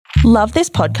Love this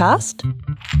podcast?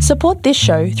 Support this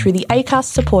show through the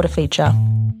Acast supporter feature.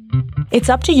 It's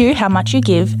up to you how much you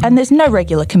give, and there's no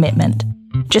regular commitment.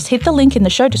 Just hit the link in the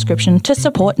show description to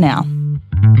support now.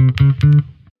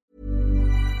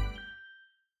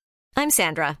 I'm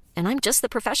Sandra, and I'm just the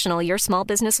professional your small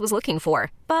business was looking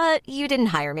for. But you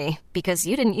didn't hire me because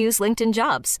you didn't use LinkedIn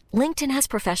Jobs. LinkedIn has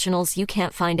professionals you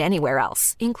can't find anywhere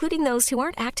else, including those who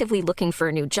aren't actively looking for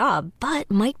a new job,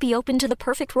 but might be open to the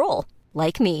perfect role,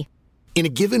 like me. In a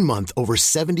given month, over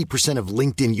 70% of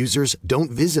LinkedIn users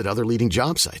don't visit other leading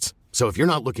job sites. So if you're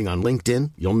not looking on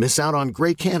LinkedIn, you'll miss out on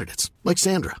great candidates like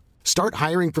Sandra. Start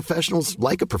hiring professionals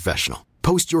like a professional.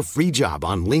 Post your free job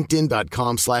on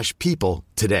linkedin.com/people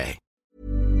today.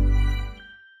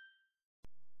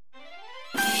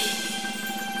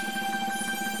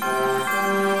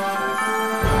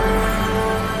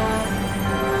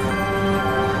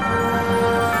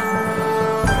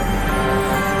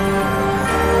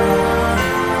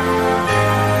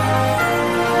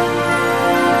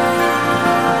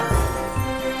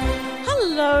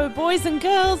 Boys and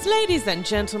girls, ladies and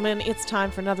gentlemen, it's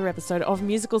time for another episode of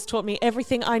Musicals Taught Me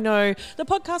Everything I Know, the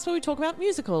podcast where we talk about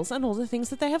musicals and all the things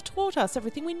that they have taught us,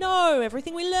 everything we know,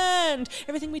 everything we learned,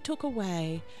 everything we took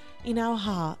away in our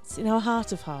hearts, in our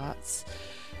heart of hearts.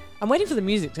 I'm waiting for the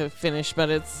music to finish, but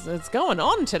it's going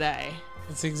on today.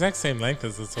 It's the exact same length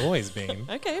as it's always been.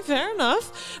 Okay, fair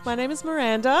enough. My name is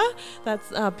Miranda. That's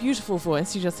a beautiful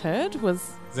voice you just heard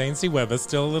was... Zane C. Weber,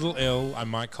 still a little ill. I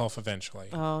might cough eventually.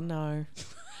 Oh, no.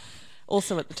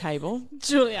 Also at the table,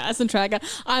 Julia Eisentrager.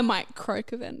 I might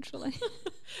croak eventually.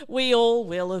 We all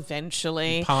will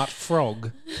eventually. Part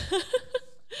frog.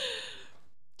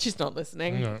 She's not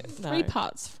listening. No. 3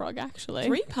 parts frog, actually.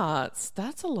 3 parts.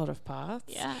 That's a lot of parts.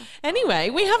 Yeah. Anyway,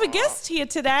 we have a guest here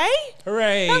today.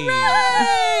 Hooray!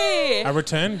 Hooray! A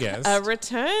return guest. A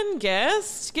return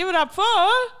guest. Give it up for...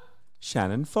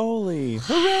 Shannon Foley.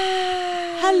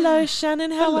 Hooray! Hello,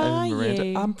 Shannon. How Hello, are Miranda.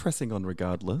 you? I'm pressing on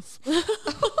regardless.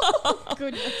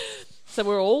 Goodness. So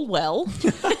we're all well.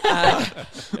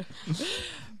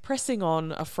 Pressing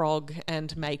on a frog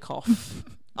and make off.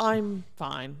 I'm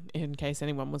fine, in case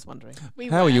anyone was wondering.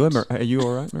 How are you? Are you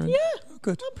all right, Miranda? Yeah. Oh,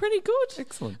 good. I'm pretty good.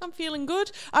 Excellent. I'm feeling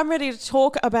good. I'm ready to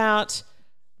talk about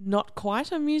not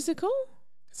quite a musical.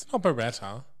 It's an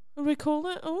operetta. What do we call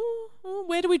it? Oh,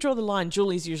 where do we draw the line?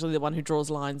 Julie's usually the one who draws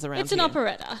lines around It's an here.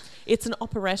 operetta. It's an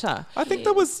operetta. I think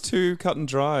that was too cut and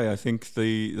dry. I think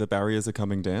the barriers are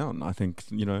coming down. I think,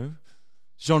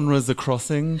 genres are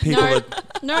crossing. People are...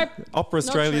 Nope. Opera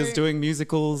Australia's true. doing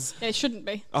musicals. It shouldn't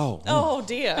be. Oh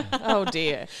dear. Oh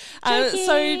dear.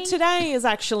 So today is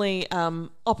actually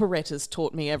operettas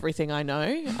taught me everything I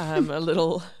know. A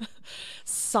little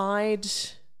side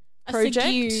project.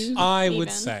 segue, I would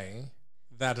even. say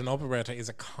that an operetta is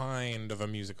a kind of a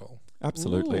musical.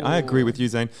 Absolutely. Ooh. I agree with you,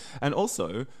 Zane. And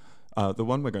also, the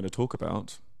one we're going to talk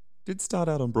about did start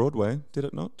out on Broadway, did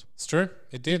it not? It's true.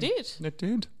 It did. Did. It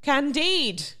did.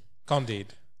 Candide.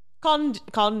 Candide.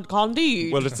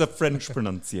 Candide. Well, it's a French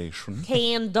pronunciation.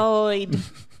 Candide.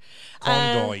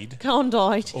 Condoid.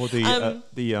 Candide. Or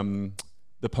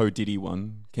the Po Diddy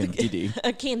one, Ken Diddy.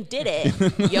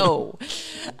 Candide. Yo.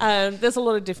 There's a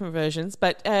lot of different versions.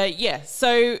 But yeah,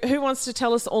 so who wants to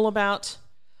tell us all about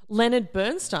Leonard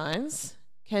Bernstein's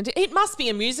Candide? It must be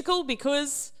a musical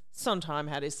because Sondheim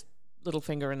had his little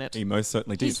finger in it. He most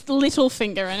certainly did. His little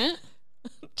finger in it.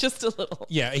 Just a little.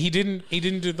 Yeah, he didn't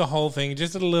do the whole thing,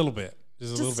 just a little bit.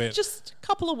 Just a little bit. Just a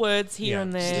couple of words here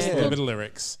and there. Just a little bit of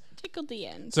lyrics. Tickled the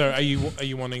end. So are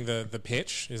you wanting the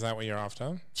pitch? Is that what you're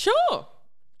after? Sure.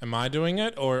 Am I doing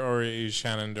it or is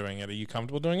Shannon doing it? Are you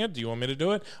comfortable doing it? Do you want me to do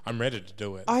it? I'm ready to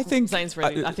do it. I think Zane's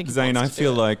ready. I think he Zane, I wants to do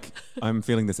feel it. like I'm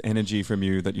feeling this energy from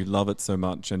you that you love it so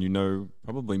much and you know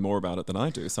probably more about it than I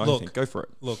do. So I think go for it.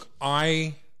 Look,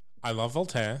 I love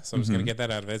Voltaire, so I'm just going to get that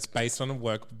out of it. It's based on a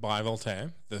work by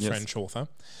Voltaire, the French author.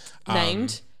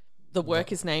 Named. The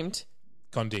work is named.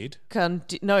 Candide.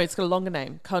 No, it's got a longer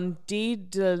name.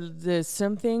 Candide, there's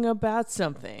something about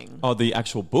something. Oh, the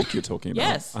actual book you're talking about?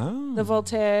 Yes. Oh. The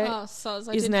Voltaire so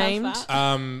I is did named have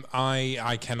that.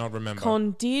 I cannot remember.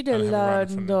 Candide I don't have it right in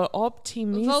front of me. the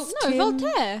optimist.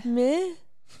 Voltaire. Me?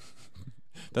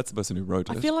 That's the person who wrote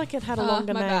it. I feel like it had a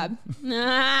longer my name.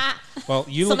 bad. Well,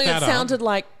 you Something look that that up. sounded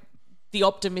like the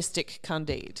optimistic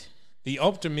Candide. The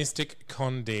optimistic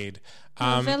Candide.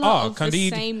 Novella of Candide. the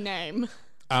same name.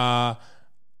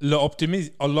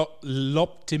 L'optimisme.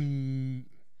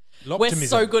 We're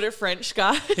so good at French,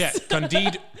 guys. Yeah,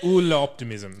 Candide ou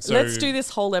l'optimisme. So Let's do this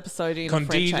whole episode in a French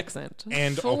Candide accent.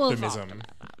 and Full of optimism.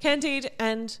 Candide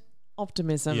and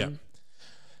Optimism Yeah.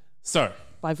 So,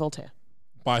 by Voltaire.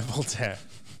 by Voltaire.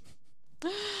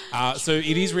 So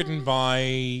it is written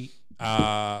by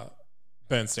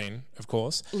Bernstein, of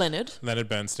course. Leonard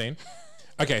Bernstein.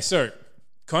 Okay, so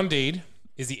Candide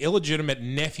is the illegitimate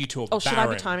nephew to a baron. Should I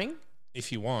be timing?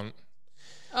 If you want.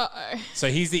 Uh-oh. So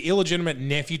he's the illegitimate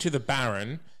nephew to the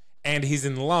baron, and he's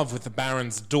in love with the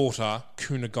baron's daughter,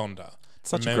 Cunegonde.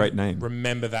 Such a great name.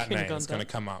 Remember that name. It's Cunegonde. going to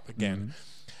come up again.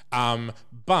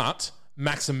 But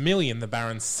Maximilian, the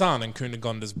baron's son and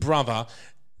Cunegonde's brother,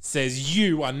 says,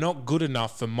 you are not good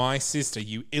enough for my sister,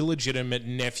 you illegitimate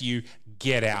nephew,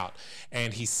 get out.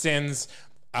 And he sends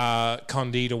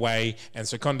Candide away, and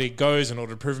so Candide goes in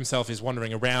order to prove himself. He's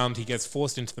wandering around. He gets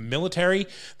forced into the military.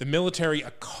 The military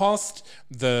accost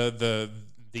the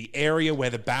area where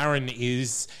the baron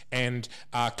is and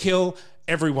kill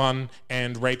everyone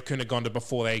and rape Cunegonde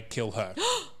before they kill her.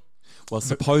 Well,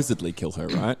 supposedly kill her,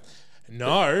 right?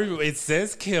 No, it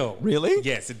says kill. Really?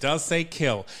 Yes, it does say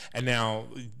kill. And now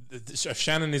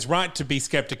Shannon is right to be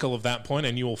skeptical of that point,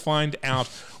 and you will find out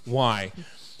why.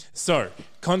 So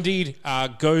Candide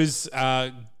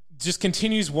just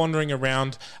continues wandering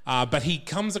around, but he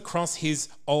comes across his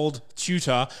old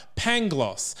tutor,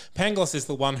 Pangloss. Pangloss is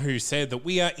the one who said that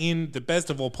we are in the best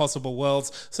of all possible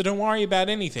worlds, so don't worry about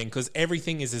anything because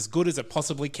everything is as good as it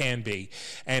possibly can be.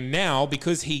 And now,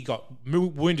 because he got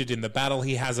wounded in the battle,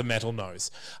 he has a metal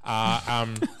nose.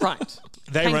 Right.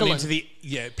 They run Pangolin. into the...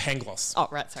 Yeah, Pangloss. Oh,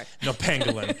 right, sorry. Not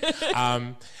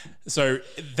Pangolin. So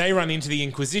they run into the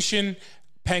Inquisition.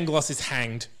 Pangloss is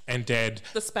hanged and dead.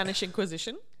 The Spanish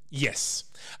Inquisition. Yes.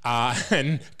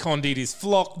 And Candide is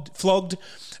flogged,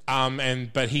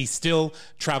 but he still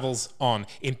travels on.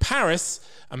 In Paris,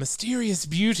 a mysterious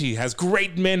beauty has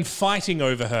great men fighting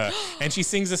over her, and she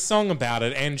sings a song about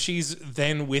it, and she's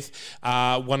then with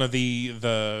one of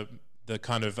the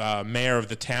kind of mayor of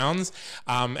the towns,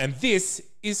 and this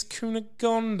is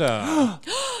Cunegonde,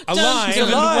 alive and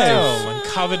well and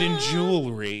covered in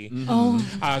jewelry.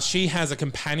 She has a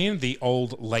companion, the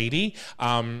old lady.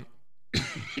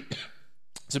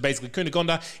 So basically,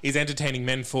 Cunegonde is entertaining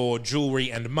men for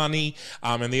jewelry and money,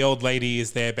 and the old lady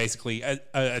is there basically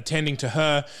attending to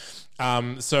her.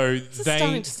 So This is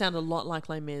starting to sound a lot like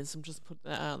Les Mis. I'm just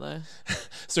putting that out there.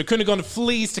 So Cunegonde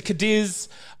flees to Cadiz.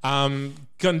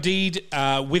 Candide,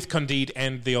 with Candide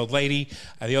and the old lady.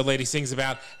 The old lady sings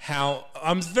about how,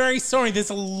 I'm very sorry,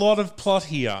 there's a lot of plot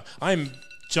here. I'm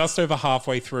just over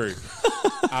halfway through.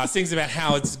 Sings about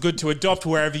how it's good to adopt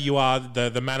wherever you are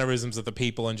the mannerisms of the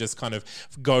people and just kind of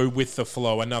go with the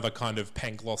flow. Another kind of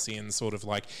Panglossian sort of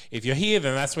like, if you're here,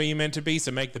 then that's where you're meant to be,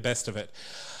 so make the best of it.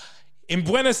 In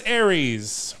Buenos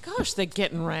Aires, Gosh, they're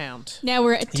getting round. Now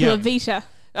we're at Yeah. Evita.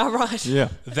 All right. Yeah.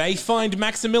 they find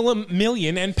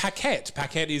Maximilian and Paquette.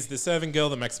 Paquette is the servant girl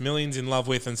that Maximilian's in love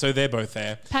with, and so they're both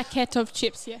there. Packet of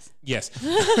chips, yes. Yes.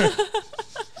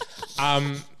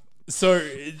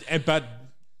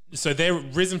 So they're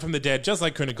risen from the dead, just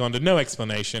like Cunegonde, no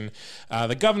explanation.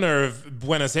 The governor of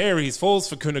Buenos Aires falls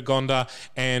for Cunegonde,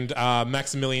 and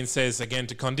Maximilian says again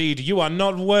to Candide, you are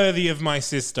not worthy of my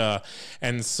sister.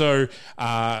 And so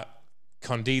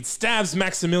Candide stabs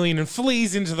Maximilian and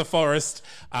flees into the forest.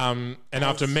 And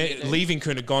after leaving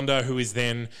Cunegonde, who is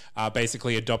then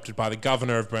basically adopted by the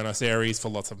governor of Buenos Aires for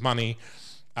lots of money.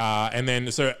 And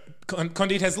then, so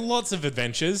Candide has lots of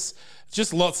adventures,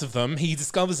 just lots of them. He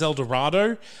discovers El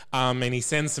Dorado, and he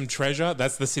sends some treasure.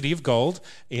 That's the city of gold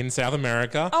in South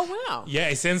America. Oh, wow. Yeah,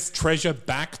 he sends treasure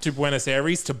back to Buenos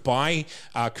Aires to buy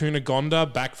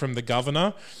Cunegonde back from the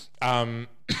governor.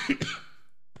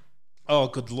 Oh,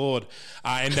 good Lord.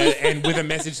 And with a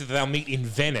message that they'll meet in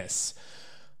Venice.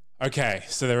 Okay,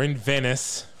 so they're in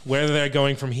Venice. Where are they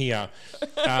going from here?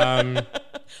 On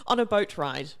a boat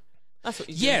ride. That's what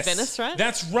you do in Venice, right?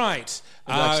 That's right.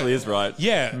 It actually is right.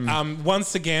 Yeah.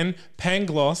 Once again,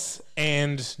 Pangloss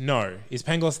and... No. Is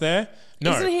Pangloss there?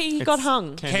 No. Isn't he got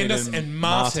hung? Candace and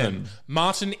Martin.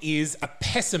 Martin is a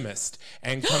pessimist,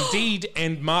 and Candide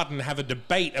and Martin have a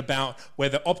debate about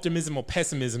whether optimism or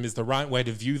pessimism is the right way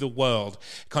to view the world.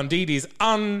 Candide is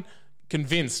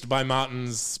unconvinced by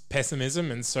Martin's pessimism,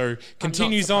 and so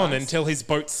continues on until his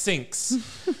boat sinks.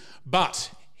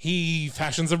 But he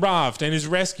fashions a raft and is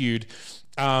rescued.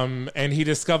 And he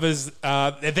discovers...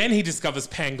 then he discovers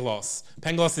Pangloss.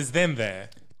 Pangloss is then there.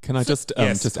 Can I just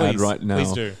yes, just please. add right now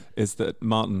Please do. is that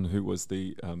Martin, who was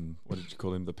the what did you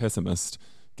call him, the pessimist,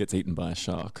 gets eaten by a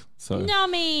shark. So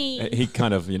Nummy. he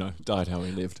kind of died how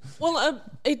he lived. Well,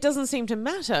 it doesn't seem to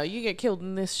matter. You get killed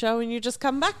in this show and you just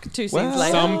come back 2 scenes Well,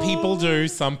 later. Some people do,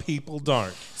 some people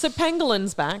don't. So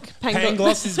Pangolin's back.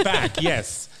 Pangloss is back,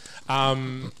 yes.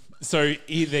 So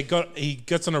he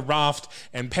gets on a raft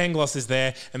and Pangloss is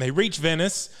there and they reach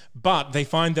Venice, but they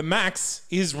find that Max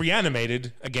is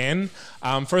reanimated again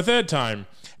for a third time.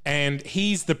 And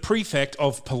he's the prefect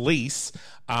of police,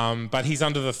 but he's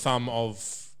under the thumb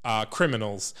of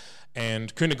criminals.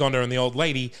 And Cunegonda and the old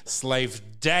lady slave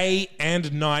day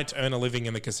and night, earn a living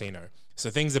in the casino. So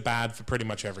things are bad for pretty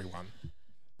much everyone.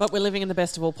 But we're living in the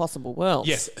best of all possible worlds.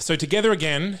 Yes. So together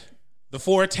again, the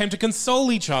four attempt to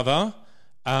console each other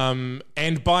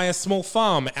and buy a small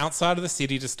farm outside of the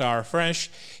city to start afresh.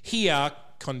 Here,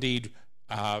 Candide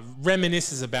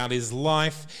reminisces about his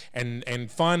life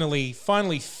and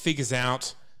finally figures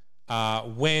out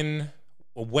when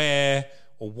or where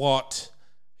or what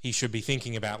he should be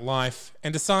thinking about life,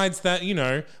 and decides that,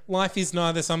 life is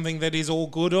neither something that is all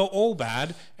good or all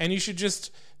bad, and you should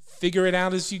just figure it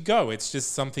out as you go. It's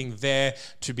just something there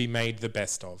to be made the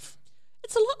best of.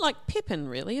 It's a lot like Pippin,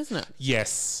 really, isn't it?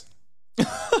 Yes.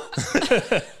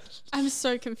 I'm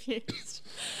so confused.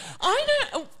 I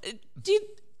know.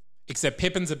 Except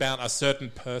Pippin's about a certain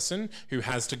person who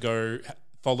has to go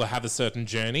have a certain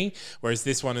journey, whereas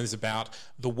this one is about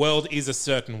the world is a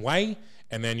certain way,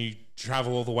 and then you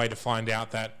travel all the way to find out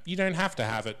that you don't have to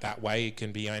have it that way. It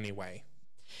can be any way.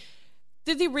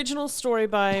 Did the original story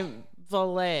by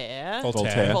Voltaire,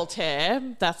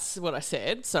 that's what I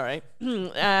said, sorry.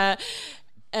 Did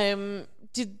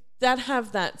that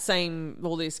have that same,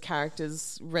 all these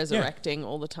characters resurrecting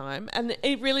all the time? And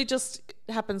it really just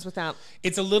happens without...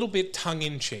 It's a little bit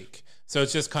tongue-in-cheek. So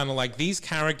it's just kind of like, these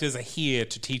characters are here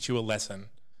to teach you a lesson.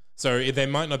 So they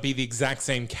might not be the exact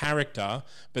same character,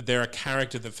 but they're a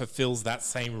character that fulfills that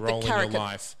same role in your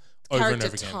life over and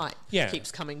over again. Type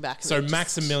keeps coming back. So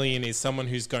Maximilian is someone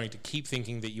who's going to keep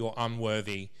thinking that you're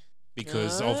unworthy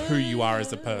because of who you are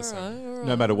as a person.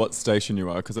 No matter what station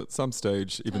you are, because at some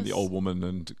stage, even the old woman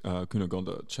and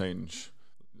Cunegonda change.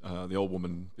 The old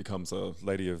woman becomes a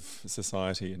lady of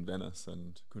society in Venice,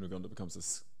 and Cunegonda becomes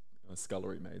a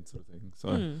scullery maid sort of thing.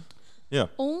 So, yeah.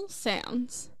 All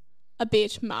sounds a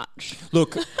bit much.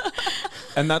 Look,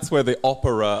 and that's where the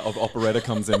opera of operetta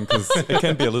comes in, because it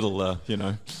can be a little,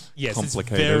 yes,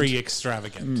 complicated. It's very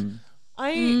extravagant.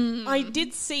 I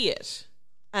did see it,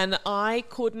 and I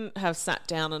couldn't have sat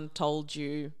down and told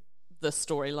you the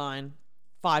storyline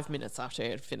 5 minutes after it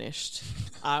had finished.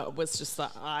 It was just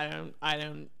like, I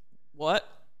don't, what?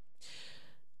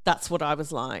 That's what I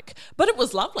was like. But it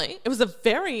was lovely. It was a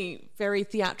very, very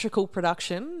theatrical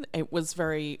production. It was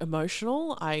very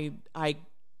emotional. I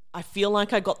feel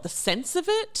like I got the sense of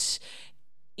it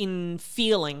in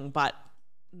feeling, but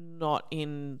not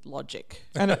in logick.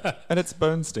 And it's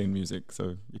Bernstein music,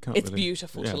 so you can't. It's really,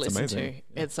 beautiful to listen to.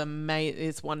 Yeah.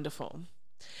 It's wonderful.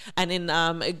 And in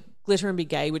Glitter and Be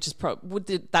Gay, which is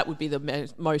that would be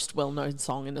the most well-known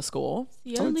song in the score.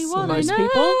 The only one most I know.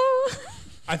 people.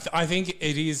 I think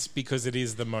it is because it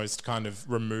is the most kind of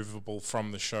removable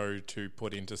from the show to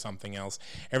put into something else.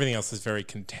 Everything else is very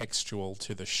contextual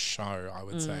to the show, I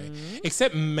would say.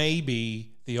 Except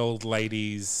maybe the old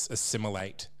ladies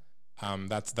Assimilate.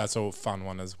 That's a fun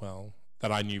one as well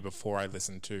that I knew before I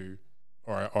listened to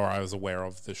or I was aware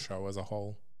of the show as a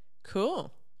whole.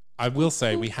 Cool. I will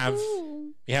say we have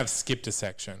skipped a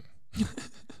section.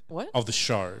 What? Of the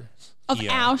show. Of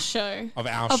here. our show. Of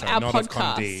our of show, our not podcast. of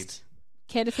Candide.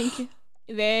 Care to think?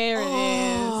 There it is.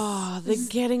 Oh, they're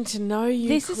getting to know you.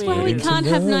 This is quiz. why we can't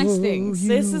have nice things.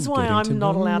 This is why I'm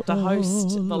not allowed to host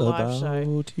the live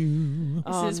show.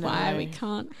 This is why we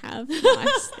can't have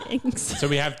nice things. So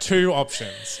we have two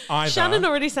options. Either Shannon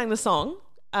already sang the song.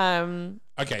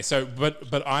 Okay, so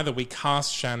but either we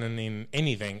cast Shannon in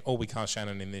anything or we cast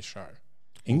Shannon in this show.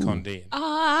 In Candide.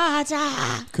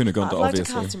 Cunegonda, I'd like to obviously.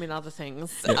 cast him in other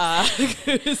things.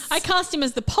 I cast him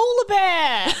as the polar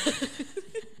bear.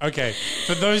 Okay,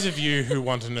 for those of you who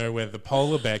want to know where the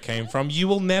polar bear came from, you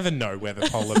will never know where the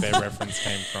polar bear reference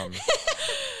came from.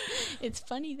 It's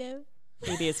funny though.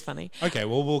 It is funny. Okay,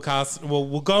 well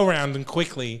we'll go around and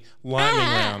quickly lightning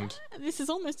round. This is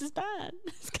almost as bad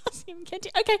as casting him in Kenty.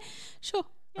 Okay, sure.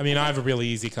 I mean, I have a really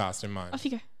easy cast in mind. Off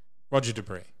you go. Roger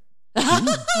Dupree.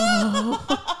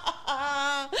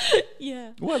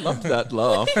 Yeah. Oh, I loved that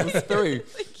laugh. It was very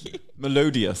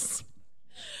melodious.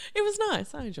 It was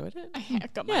nice. I enjoyed it.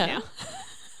 I've got Yeah. mine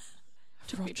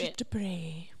now. Roger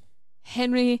Dupree.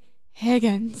 Henry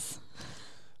Higgins.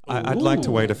 I'd like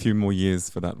to wait a few more years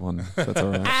for that one. If that's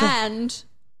all right. And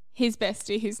his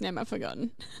bestie who's never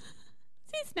forgotten.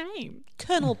 What's his name?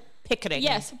 Colonel Pickering.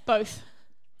 Yes, both.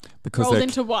 Because Rolled they're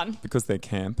into one. because they're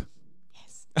camp.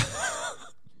 Yes.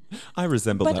 I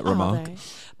resemble But that are remark. they?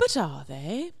 But are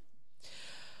they?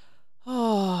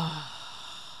 Oh.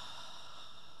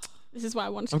 This is why I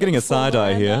wanted to I'm getting go a side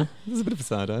eye Miranda. here. This is a bit of a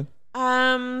side eye.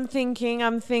 I'm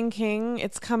thinking.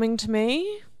 It's coming to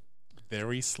me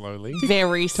Very slowly.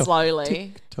 very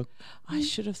slowly. Tuck. I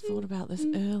should have thought about this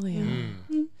earlier.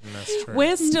 That's true.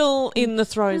 We're still in the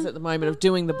throes at the moment of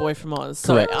doing The Boy from Oz.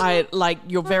 So Correct.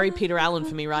 you're very Peter Allen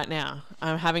for me right now.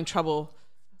 I'm having trouble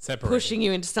Separated. pushing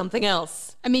you into something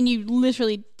else I mean, you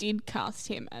literally did cast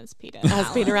him as Peter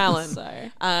Allen. So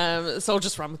So I'll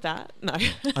just run with that. No.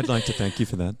 I'd like to thank you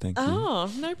for that. Thank you. Oh,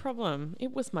 no problem.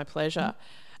 It was my pleasure.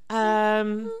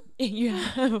 You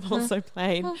have also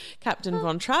played Captain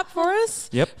Von Trapp for us.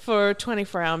 Yep. For a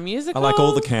 24-hour musical. I like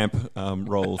all the camp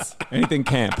roles. Anything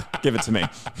camp, give it to me.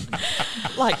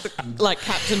 like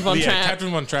Captain Von Yeah, Trapp. Captain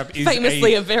Von Trapp is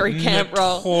Famously a very camp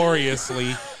role.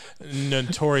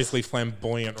 Notoriously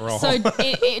flamboyant role. So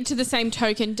to the same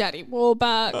token, Daddy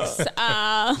Warbucks.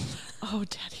 Oh,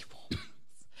 Daddy Warbucks.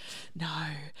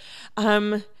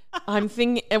 No. I'm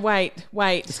thinking. Wait.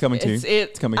 It's coming to you.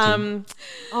 It's coming to you.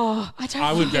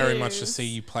 I would very much to see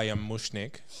you play a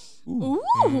mushnik.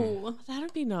 Ooh. That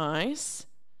would be nice.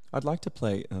 I'd like to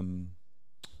play. You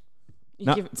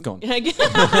No, give- it's gone.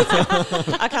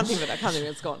 I can't think of it.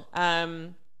 It's gone.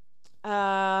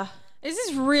 This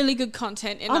is really good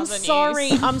content in I'm other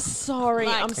sorry. news. I'm sorry.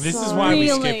 Like, I'm This sorry. is why we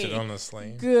Really? skipped it,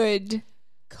 honestly. Good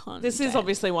content. This is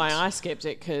obviously why I skipped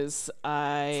it, because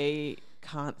I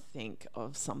can't think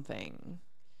of something.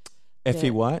 Effie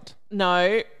Yeah. White?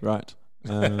 No. Right.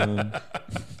 I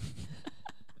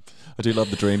do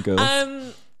love the Dream Girls.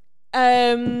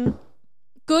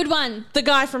 Good one. The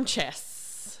guy from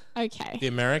Chess. Okay. The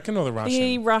American or the Russian?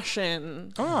 The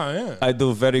Russian. Oh, yeah. I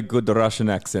do very good Russian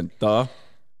accent. Da.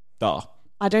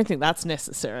 I don't think that's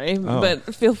necessary, Oh.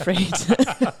 but feel free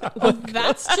to.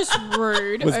 That's just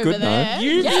rude Was over good, no? there. You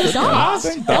Yeah, just duh.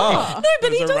 asked. Da. No,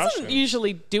 but he As a doesn't Russian.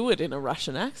 usually do it in a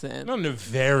Russian accent. Not in a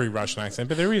very Russian accent,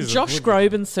 but there is. Josh a little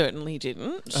bit. Groban certainly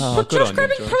didn't. Oh, good on you,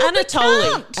 Josh.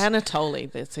 Anatoly.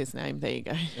 Anatoly, that's his name. There you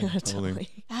go. Anatoly.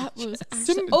 That was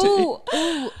Didn't-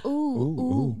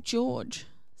 ooh, George.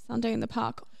 Sunday in the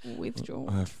Park with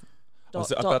George. I was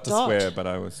Dot, about to dot. swear, but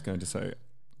I was going to say,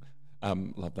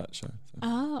 love that show. So.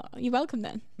 Oh, you're welcome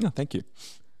then. No, thank you.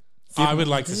 I would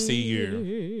like to see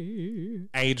you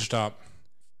aged up,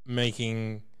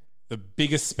 making the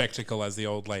biggest spectacle as the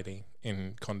old lady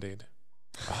in Candide.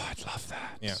 Oh, I'd love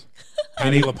that. Yeah.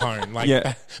 Patty LaPone. Like,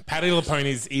 Yeah. Patty LaPone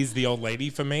is the old lady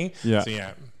for me. Yeah. So,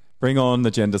 yeah. Bring on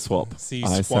the gender swap. See you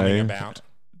I swanning say, about.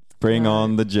 bring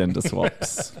on the gender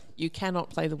swaps. You cannot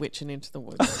play the witch in Into the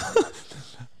Woods.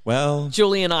 Well,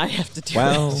 Julie and I have to do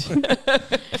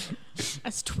it.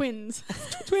 As twins.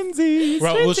 twinsies.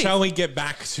 Well, shall we get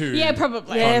back to Yeah,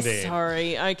 probably. Yes, Candide?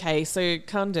 sorry. Okay, so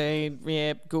Candide,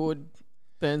 yeah, good.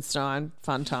 Bernstein,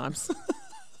 fun times.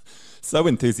 So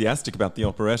enthusiastic about the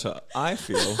operetta. I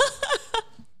feel.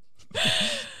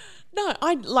 No,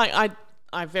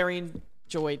 I very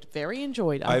enjoyed. I very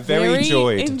enjoyed.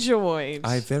 enjoyed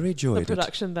I very the enjoyed it.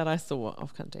 production that I saw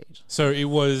of Candide. So it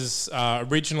was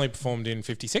originally performed in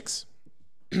 56,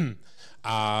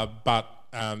 but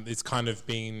it's kind of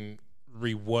been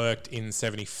reworked in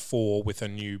 74 with a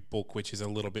new book, which is a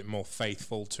little bit more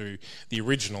faithful to the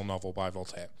original novel by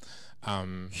Voltaire.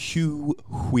 Hugh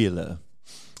Wheeler.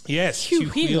 Yes, Hugh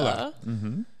Wheeler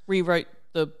rewrote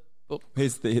the book.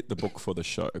 Here's the book for the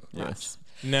show. Yes.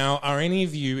 Now, are any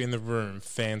of you in the room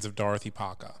fans of Dorothy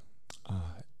Parker?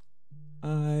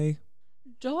 I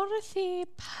Dorothy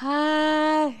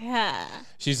Parker.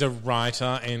 She's a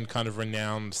writer and kind of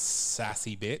renowned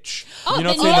sassy bitch. Oh, Have you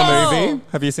not then seen yes. the movie?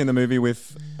 Have you seen the movie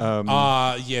with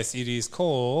Yes, it is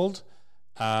called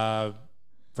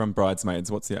from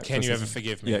Bridesmaids? What's the actress? Can You Ever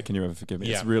Forgive Me? Yeah, Can You Ever Forgive Me?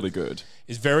 Yeah. It's really good.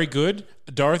 It's very good.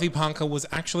 Dorothy Parker was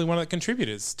actually one of the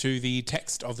contributors to the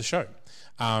text of the show.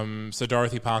 So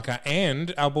Dorothy Parker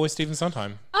and our boy Stephen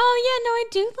Sondheim. Oh, yeah, no, I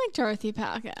do like Dorothy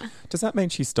Parker. Does that mean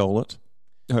she stole it?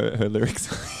 Her lyrics?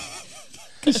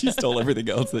 Because she stole everything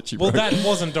else that she Well, wrote. that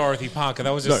wasn't Dorothy Parker. That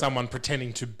was just No. someone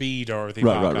pretending to be Dorothy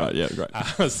Right, Parker. right, yeah,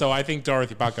 right. So I think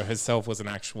Dorothy Parker herself was an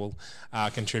actual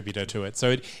contributor to it.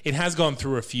 So it has gone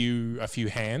through a few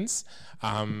hands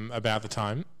about the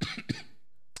time.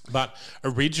 But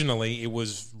originally it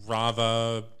was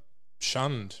rather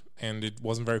shunned and it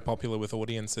wasn't very popular with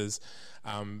audiences.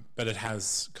 But it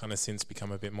has kind of since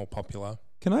become a bit more popular.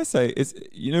 Can I say,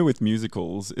 with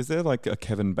musicals, is there like a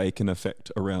Kevin Bacon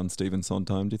effect around Stephen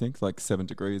Sondheim, do you think? Like 7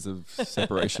 degrees of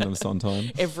separation of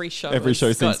Sondheim? Every show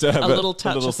Seems got to have a little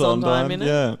touch of Sondheim in it.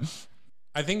 Yeah.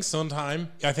 I think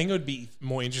Sondheim, I think it would be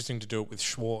more interesting to do it with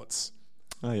Schwartz.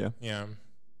 Oh, yeah. Yeah.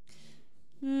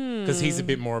 Because he's a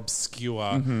bit more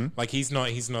obscure. Like he's not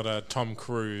a Tom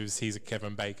Cruise, he's a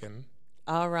Kevin Bacon.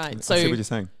 All right. I see what So you're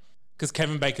saying. Because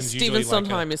Kevin Bacon's Stephen usually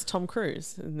Sondheim is Tom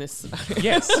Cruise in this.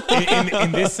 Yes,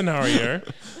 in this scenario,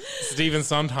 Stephen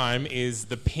Sondheim is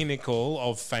the pinnacle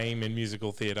of fame in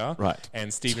musical theatre. Right.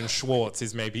 And Stephen Schwartz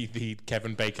is maybe the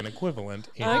Kevin Bacon equivalent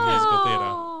in musical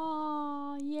theatre.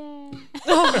 Oh, yeah.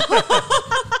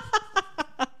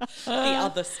 The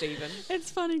other Stephen.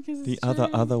 It's funny because The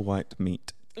other white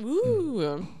meat.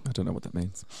 Ooh. I don't know what that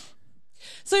means.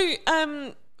 So,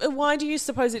 why do you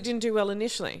suppose it didn't do well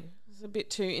initially? It's a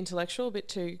bit too intellectual, a bit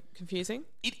too confusing.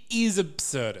 It is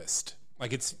absurdist.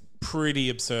 Like, it's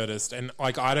pretty absurdist. And,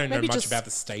 like, I don't Maybe know much just about the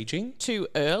staging. Too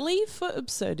early for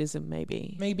absurdism,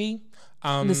 maybe. Maybe.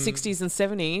 In the 60s and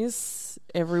 70s,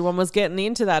 everyone was getting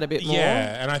into that a bit more.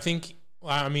 Yeah, and I think,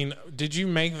 I mean, did you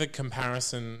make the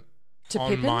comparison To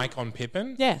on Pippin? mic on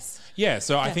Pippin? Yes. Yeah,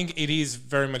 so I think it is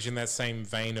very much in that same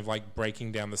vein of like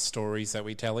breaking down the stories that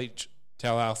we tell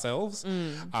ourselves.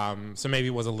 So maybe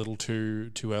it was a little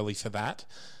too early for that.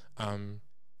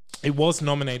 It was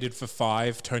nominated for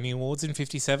 5 Tony Awards in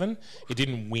 '57. It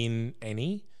didn't win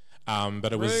any,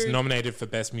 but it was nominated for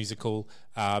Best Musical,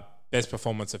 Best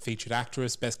Performance of Featured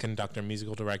Actress, Best Conductor,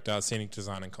 Musical Director, Scenic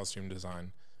Design, and Costume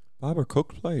Design. Barbara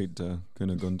Cook played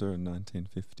Cunegonde in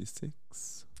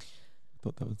 1956. I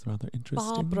thought that was rather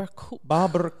interesting. Barbara Cook.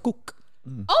 Barbara Cook.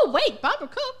 Oh, wait, Barbara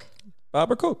Cook?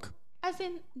 Barbara Cook. As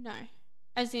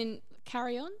in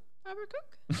Carry On, Barbara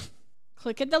Cook?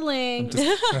 Click at the link.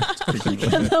 Click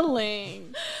at the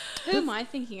link. Who am I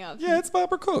thinking of? Yeah, it's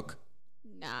Barbara Cook.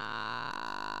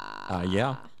 Nah.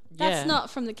 Yeah. That's Yeah.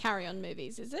 not from the Carry On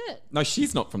movies, is it? No,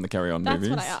 she's not from the Carry On That's movies.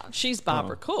 what I asked. She's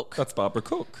Barbara Cook. That's Barbara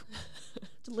Cook.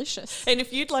 Delicious. And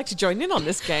if you'd like to join in on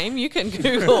this game, you can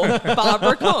Google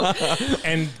Barbara Cook.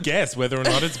 And guess whether or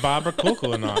not it's Barbara Cook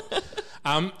or not.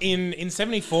 In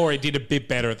 '74, it did a bit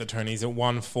better at the Tonys. It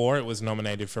won 4. It was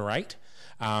nominated for 8.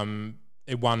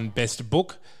 It won Best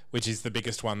Book, which is the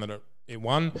biggest one that it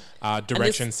won.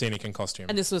 Direction, Scenic, and Costume.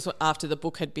 And this was after the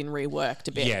book had been reworked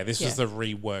a bit. Yeah, this was the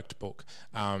reworked book.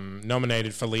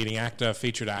 Nominated for Leading Actor,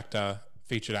 Featured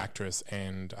Actress,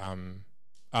 and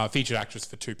Featured Actress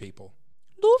for 2 people.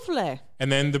 Lovely.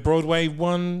 And then the Broadway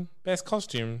won Best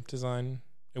Costume Design.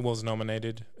 It was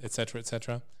nominated, etc.,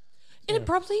 etc. And it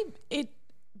probably, it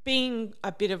being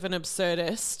a bit of an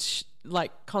absurdist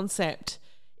like concept,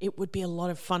 it would be a lot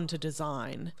of fun to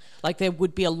design. Like there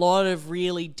would be a lot of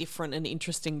really different and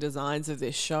interesting designs of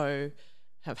this show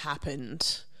have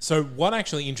happened. So what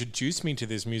actually introduced me to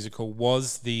this musical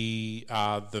was the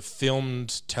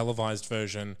filmed televised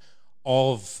version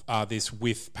of this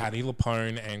with Patti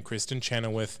LuPone and Kristen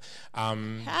Chenoweth,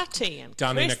 Patty and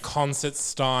done in a Chris. concert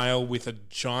style with a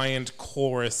giant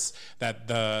chorus that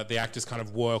the actors kind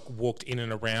of walked in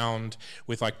and around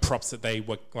with like props that they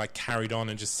were like carried on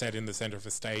and just set in the center of a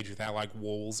stage without like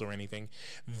walls or anything.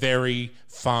 Very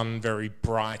fun, very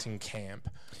bright and camp.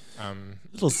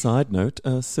 Little side note: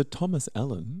 Sir Thomas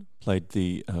Allen played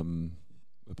the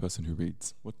person who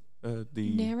reads. What?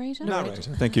 The Narrator?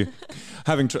 Narrator. Thank you.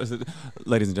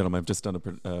 Ladies and gentlemen, I've just done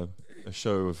a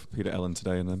show of Peter Allen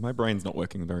today, and my brain's not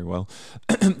working very well.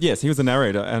 Yes, he was a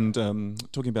narrator, and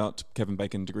talking about Kevin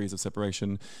Bacon, Degrees of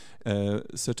Separation.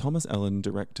 Sir Thomas Allen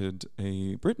directed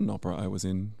a Britain opera I was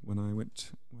in when I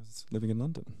was living in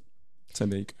London. So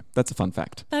there you go. That's a fun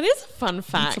fact. That is a fun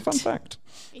fact. It's a fun fact.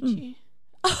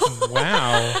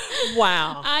 Wow.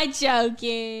 Wow. I'm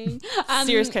joking.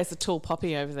 Serious case of tall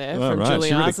poppy over there All from right, Julie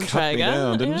she really Eisentrager. cut me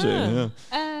down, didn't she?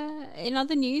 Yeah. In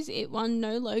other news, it won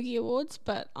no Logie Awards,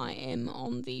 but I am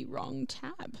on the wrong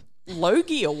tab.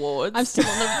 Logie Awards. I'm still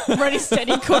on the Ready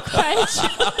Steady Cook page.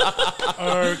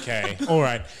 Okay. All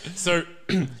right. So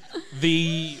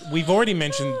we've already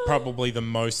mentioned probably the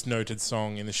most noted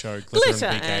song in the show, Glitter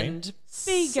and Be Gay, and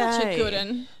Be Such Gay. a good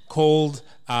one. called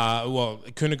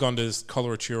Cunegonde's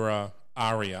Coloratura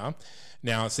aria.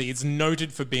 Now, see, it's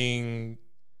noted for being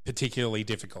particularly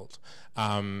difficult.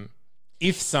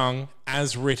 If sung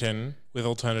as written with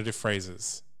alternative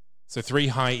phrases. So 3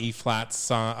 high E flats,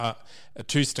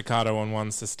 2 staccato and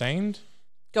 1 sustained.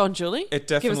 Go on, Julie. It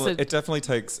Give us definitely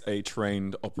takes a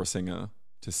trained opera singer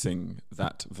to sing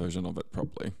that version of it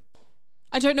properly.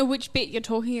 I don't know which bit you're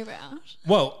talking about.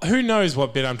 Well, who knows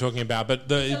what bit I'm talking about, but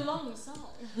It's a long song.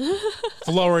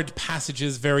 florid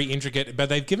passages, very intricate, but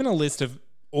they've given a list of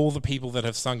all the people that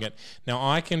have sung it. Now,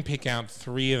 I can pick out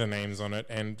 3 of the names on it,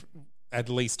 and at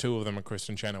least 2 of them are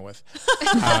Kristen Chenoweth.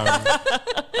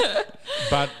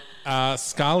 But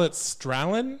Scarlett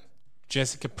Strallen,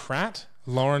 Jessica Pratt,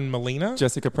 Lauren Molina.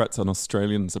 Jessica Pratt's an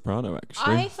Australian soprano,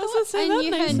 actually. I thought I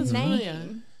knew her familiar.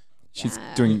 name. She's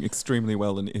doing extremely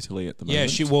well in Italy at the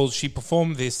moment. Yeah, she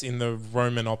performed this in the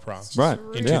Roman opera Right.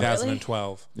 in Yeah.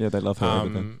 2012. Yeah, they love her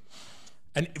over there.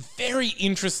 a very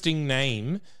interesting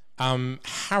name,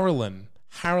 Harlan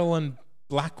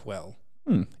Blackwell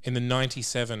in the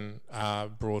 97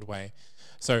 Broadway.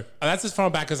 So that's as far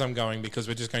back as I'm going because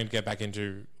we're just going to get back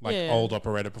into old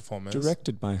operetta performers.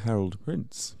 Directed by Harold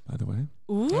Prince, by the way.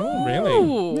 Ooh. Oh,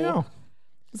 really? Yeah.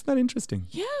 Isn't that interesting?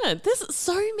 Yeah, there's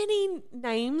so many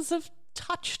names have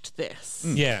touched this.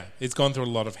 Yeah, it's gone through a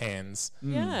lot of hands.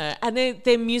 Yeah, and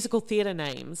they're musical theatre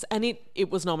names, and it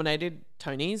was nominated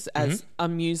Tonys as a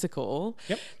musical.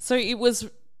 Yep. So it was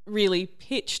really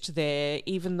pitched there,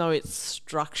 even though it's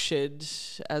structured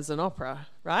as an opera,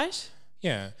 right?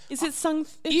 Yeah. Is it sung?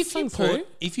 It's sung through?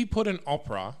 If you put an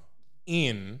opera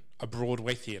in a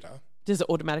Broadway theatre, Does it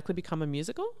automatically become a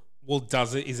musical? well,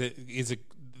 does it? Is it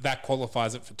that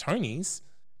qualifies it for Tonys?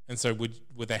 And so would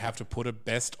they have to put a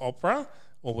best opera,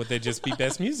 or would there just be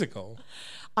best musical?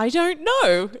 I don't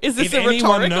know. Is this If a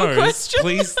anyone rhetorical knows, question?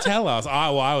 please tell us. I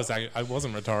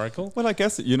wasn't rhetorical. Well, I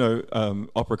guess,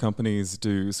 opera companies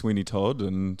do Sweeney Todd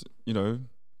and,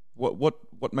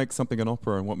 what makes something an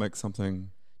opera and what makes something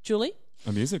Julie?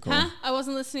 a musical? Huh? I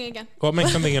wasn't listening again. What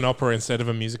makes something an opera instead of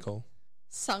a musical?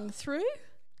 Sung through?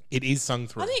 It is sung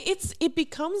through. I think it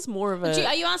becomes more of a...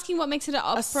 Are you asking what makes it an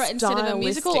opera instead of a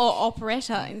musical, stylistic- or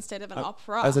operetta instead of an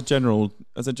opera? As a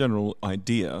general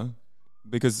idea,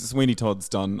 because Sweeney Todd's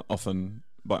done often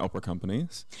by opera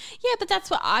companies. Yeah, but that's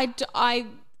what I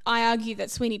argue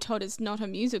that Sweeney Todd is not a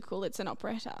musical; it's an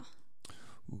operetta.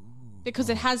 Because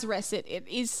it has recit, it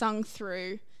is sung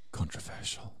through.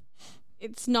 Controversial.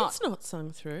 It's not. It's not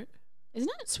sung through. Isn't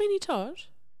it? Sweeney Todd?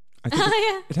 I think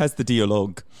Yeah. it has the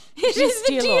dialogue. It is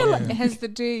the dialogue. D. It has the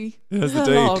D. It has the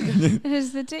Dialogue. It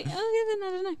has the D. Oh, yeah, then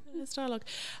I don't know. It's dialogue.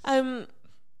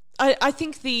 I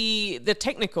think the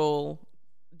technical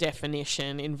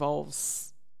definition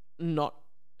involves not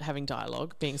having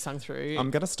dialogue being sung through. I'm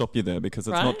going to stop you there because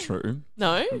it's Right? not true.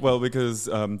 No? Well, because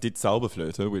Die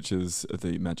Zauberflöte, which is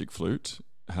the magic flute,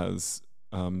 has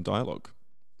dialogue.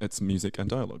 It's music and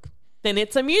dialogue. Then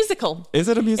it's a musical. Is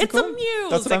it a musical? It's a musical.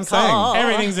 That's what I'm saying.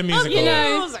 Everything's a musical. You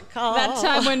know, Musical. that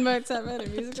time when Mozart made a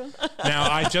musical.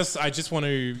 Now, I just want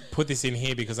to put this in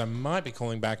here because I might be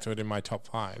calling back to it in my top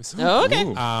fives. Okay.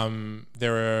 Ooh.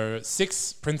 There are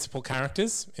 6 principal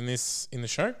characters in the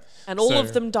show, And all So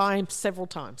of them die several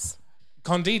times.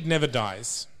 Candide never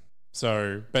dies,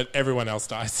 but everyone else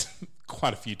dies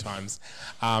quite a few times.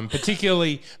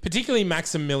 Particularly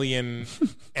Maximilian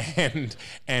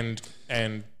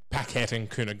and Paquette and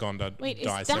Cunegonde Wait, is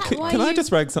die. that several why times. Can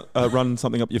I just run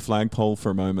something up your flagpole for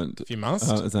a moment? If you must.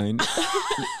 Zane.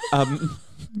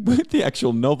 With the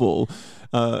actual novel,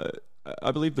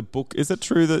 I believe the book, is it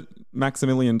true that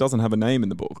Maximilian doesn't have a name in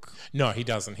the book? No, he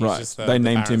doesn't. He's Right. just They the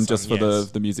named him Baron's just son, for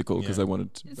yes. the musical because Yeah. they wanted...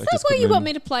 Is they that just why couldn't you want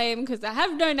name- me to play him? Because they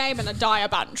have no name and I die a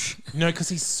bunch. No, because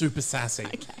he's super sassy.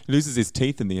 He loses his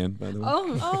teeth in the end, by the way.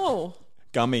 Oh.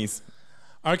 Gummies.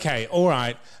 Okay, all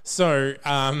right. So,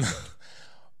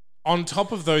 on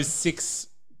top of those 6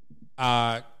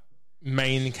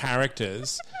 main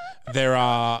characters, there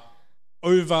are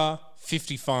over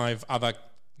 55 other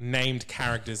named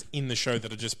characters in the show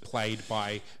that are just played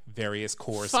by various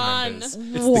chorus Fun. members.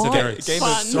 What? So there are Game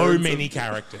of so Thrones. many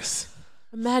characters.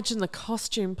 Imagine the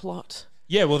costume plot.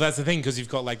 Yeah, well, that's the thing, because you've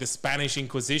got like the Spanish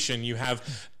Inquisition, you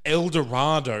have El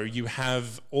Dorado, you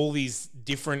have all these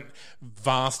different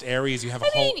vast areas, you have a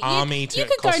whole army to you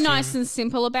could costume. go nice and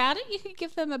simple about it. You could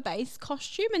give them a base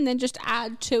costume and then just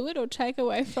add to it or take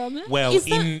away from it. Well, Is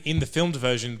that- in the filmed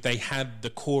version, they had the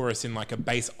chorus in like a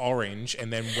base orange,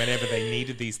 and then whenever they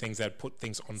needed these things, they'd put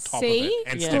things on top See? of it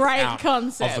and Yeah. step Great out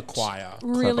concept. of the choir.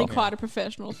 Really Clever. quite a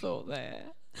professional thought there.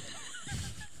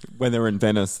 When they were in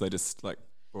Venice, they just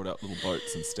brought out little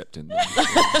boats and stepped in them.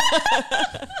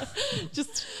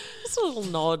 Just a little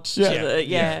nod. Yeah. To the,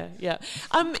 yeah.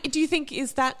 Do you think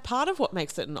is that part of what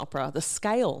makes it an opera? The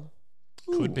scale.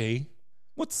 Could be.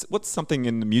 What's something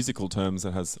in the musical terms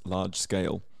that has large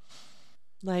scale?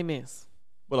 Les Mis.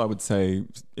 Well, I would say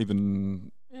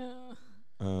even...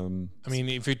 I mean,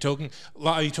 if you're talking,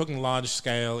 are you talking large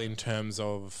scale in terms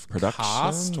of Production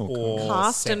cast or or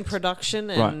Cast set? and production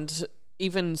and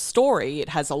even story. It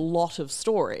has a lot of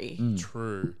story.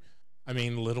 True. I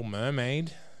mean, Little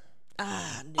Mermaid.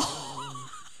 No.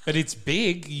 But it's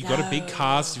big. You've got a big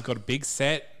cast. You've got a big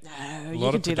set. No, A you lot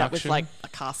can of do that with production. like a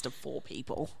cast of 4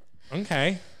 people.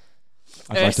 Okay.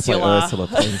 I'd like to play Ursula. Ursula,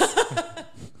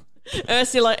 please.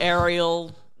 Ursula,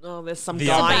 Ariel. Oh, there's some The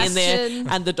guy other- in there, Sebastian.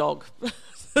 and the dog.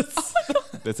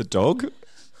 There's a dog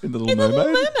in The Little In the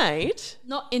Mermaid? Little Mermaid?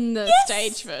 Not in the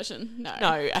stage version, no.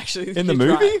 No, actually. In the you're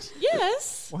movie? right.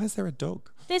 Yes. Why is there a dog?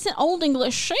 There's an Old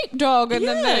English sheepdog in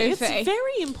the movie. It's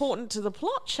very important to the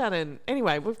plot, Shannon.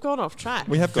 Anyway, we've gone off track.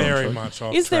 We have gone Very through. much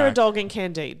off Is there a track. dog in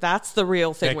Candide? That's the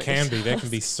real thing. There can be. There can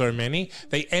be so many.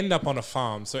 They end up on a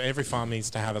farm, so every farm needs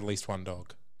to have at least one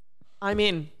dog. I'm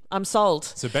in. I'm sold.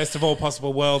 So best of all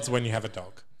possible worlds when you have a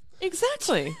dog.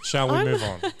 Exactly. Shall we move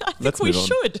on? I think Let's we move on.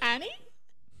 should. Annie?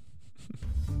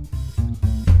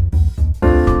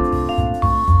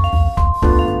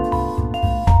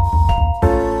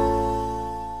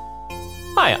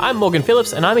 Hi, I'm Morgan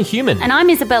Phillips and I'm a human. And I'm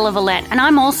Isabella Vallette, and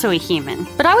I'm also a human.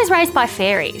 But I was raised by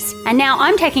fairies, and now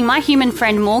I'm taking my human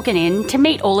friend Morgan in to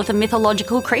meet all of the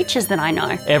mythological creatures that I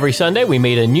know. Every Sunday we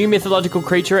meet a new mythological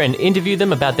creature and interview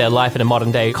them about their life in a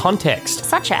modern day context.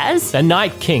 Such as The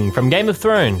Night King from Game of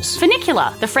Thrones.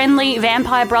 Funicula, the friendly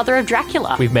vampire brother of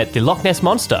Dracula. We've met the Loch Ness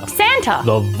Monster. Santa,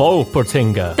 The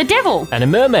Volpertinger. the devil, And a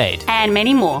mermaid. and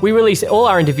many more. We release all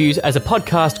our interviews as a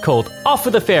podcast called Off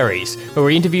with the Fairies, where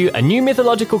we interview a new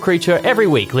mythological creature every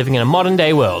week living in a modern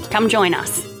day world. Come join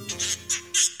us.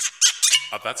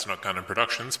 A That's Not Canon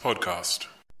Productions podcast.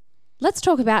 Let's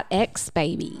talk about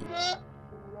X-Baby.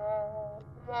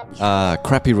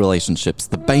 Crappy relationships,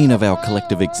 the bane of our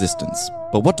collective existence.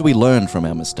 But what do we learn from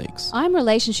our mistakes? I'm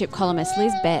relationship columnist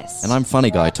Liz Best. And I'm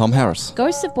funny guy Tom Harris.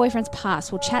 Ghosts of Boyfriends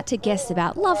Past will chat to guests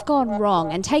about love gone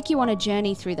wrong and take you on a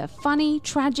journey through the funny,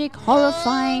 tragic,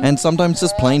 horrifying... And sometimes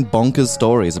just plain bonkers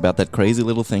stories about that crazy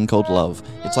little thing called love.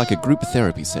 It's like a group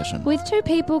therapy session. with two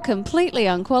people completely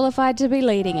unqualified to be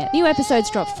leading it. New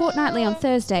episodes drop fortnightly on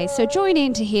Thursdays, so join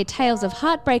in to hear tales of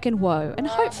heartbreak and woe, and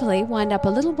hopefully wind up a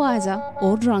little wiser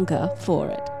or drunker for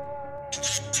it.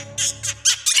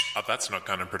 A That's Not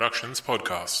Canon Productions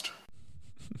podcast.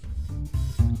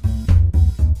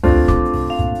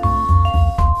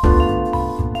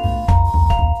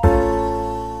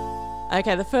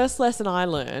 Okay, the first lesson I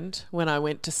learned when I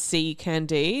went to see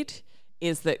Candide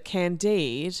is that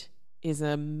Candide is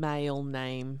a male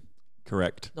name,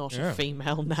 Correct. not Yeah. a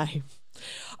female name.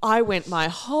 I went my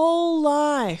whole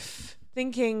life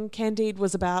thinking Candide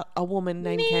was about a woman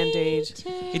named Candide.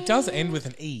 It does end with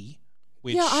an E.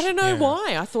 Which, Yeah, I don't know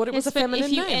why. I thought it was a feminine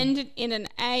if you name. end it in an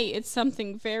A, it's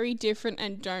something very different,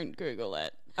 and don't Google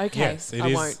it. Okay, Yes, it I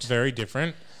is won't. very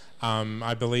different.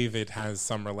 I believe it has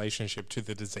some relationship to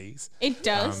the disease. It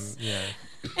does. Yeah.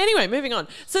 Anyway, moving on.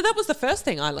 So that was the first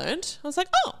thing I learned. I was like,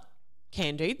 oh,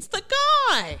 Candide's the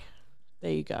guy.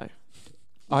 There you go.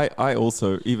 I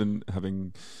also, even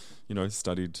having,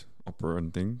 studied opera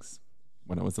and things,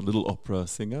 when I was a little opera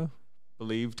singer,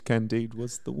 believed Candide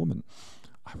was the woman.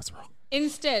 I was wrong.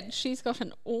 Instead, she's got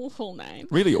an awful name.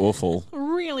 Really awful.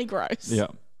 Really gross. Yeah.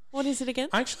 What is it again?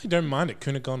 I actually don't mind it,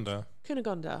 Cunegonde.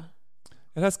 Cunegonde.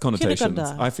 It has connotations.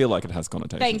 Cunegonde. I feel like it has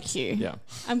connotations. Thank you. Yeah.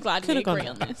 I'm glad we agree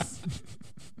Cunegonde. on this.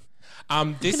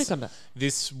 This Cunegonde.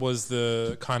 this was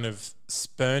the kind of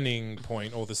spurring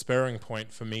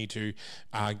point for me to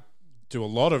do a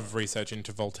lot of research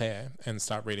into Voltaire and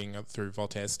start reading through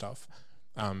Voltaire's stuff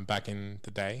back in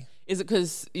the day. Is it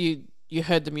because you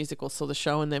heard the music or saw the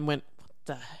show and then went, what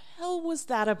the hell was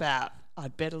that about?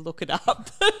 I'd better look it up.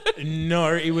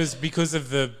 No, it was because of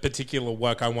the particular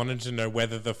work. I wanted to know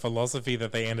whether the philosophy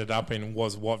that they ended up in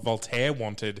was what Voltaire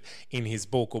wanted in his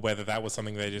book, or whether that was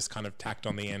something they just kind of tacked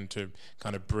on the end to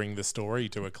kind of bring the story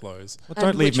to a close. Well,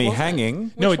 don't leave which me was it?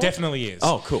 hanging. No, it definitely is.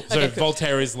 Oh, cool. So Okay, good.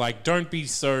 Voltaire is like, don't be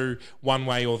so one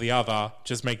way or the other.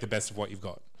 Just make the best of what you've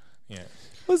got. Yeah.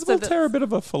 Was Voltaire a bit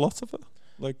of a philosopher?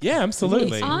 Like, Yeah,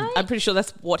 absolutely. I'm pretty sure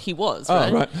that's what he was, Oh,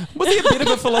 right? right. Was he a bit of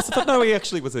a philosopher? No, he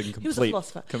actually was a complete... was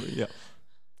a philosopher. Yeah.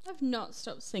 I've not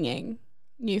stopped singing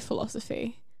New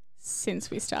Philosophy since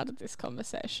we started this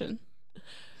conversation.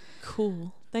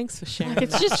 Cool. Thanks for sharing.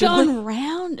 It's that. just gone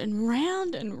round and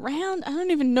round and round. I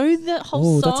don't even know the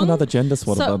whole song. Oh, that's another gender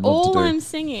swat So I'd love all to do. I'm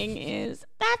singing is,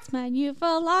 that's my new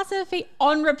philosophy,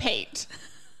 on repeat.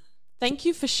 Thank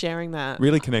you for sharing that.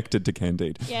 Really connected to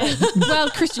Candide. Yeah. Well,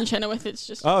 Christian Chenoweth, it's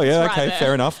just Oh, yeah, it's right okay, there.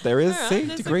 fair enough. There is, All right, see,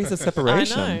 there's degrees of I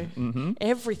separation. know. Mm-hmm.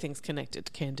 Everything's connected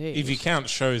to Candide. If you count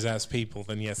shows as people,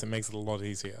 then yes, it makes it a lot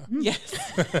easier. Yes,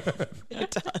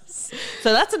 it does.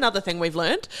 So that's another thing we've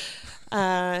learned.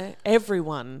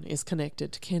 Everyone is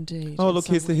connected to Candide. Oh, in look,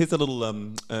 some way. here's a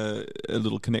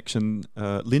little connection.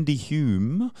 Lindy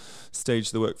Hume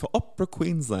staged the work for Opera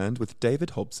Queensland with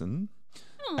David Hobson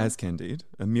as Candide,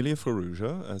 Amelia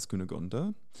Ferrugia as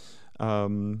Cunegonde,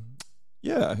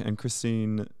 and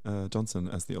Christine Johnson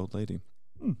as the old lady,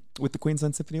 with the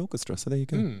Queensland Symphony Orchestra. So there you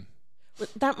go. But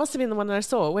that must have been the one that I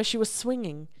saw where she was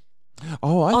swinging.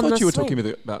 Oh, I On thought the you were swing.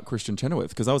 talking about Christian Chenoweth,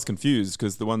 because I was confused,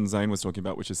 because the one Zane was talking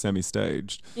about, which is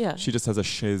semi-staged, Yeah. she just has a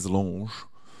chaise longue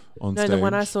on No, stage. the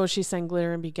one I saw, she sang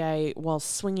 "Glitter and Be Gay" while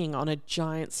swinging on a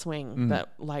giant swing that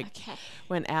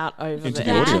went out over Into the the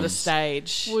edge of the audience.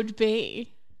 stage. Would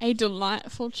be a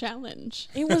delightful challenge.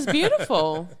 It was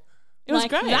beautiful. It was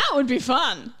great. That would be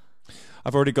fun.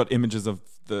 I've already got images of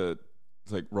the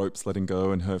ropes letting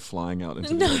go and her flying out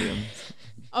into the audience.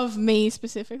 Of me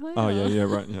specifically. Oh yeah,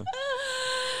 right, yeah.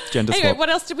 Gender Anyway, swap. what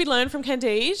else did we learn from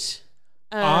Candide?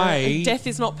 Death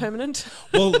is not permanent.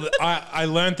 Well, I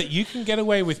learned that you can get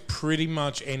away with pretty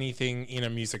much anything in a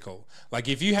musical. Like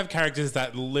if you have characters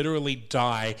that literally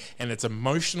die and it's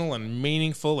emotional and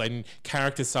meaningful and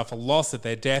characters suffer loss at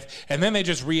their death and then they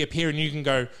just reappear and you can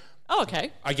go, Oh,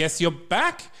 okay. I guess you're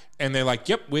back. And they're like,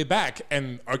 yep, we're back.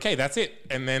 And okay, that's it.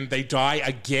 And then they die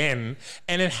again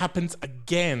and it happens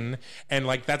again. And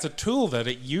like that's a tool that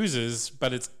it uses,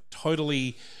 but it's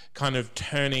totally kind of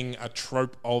turning a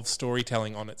trope of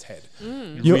storytelling on its head.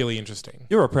 Really interesting.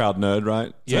 You're a proud nerd, right?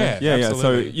 So, Yeah, yeah.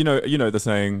 absolutely. So you know the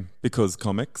saying, because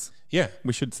comics. Yeah.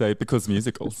 We should say because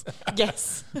musicals.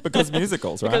 Yes. Because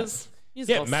musicals, right? Because Yeah,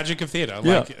 musicals. magic of theatre.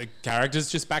 Yeah. Like characters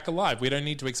just back alive. We don't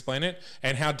need to explain it.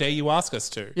 And how dare you ask us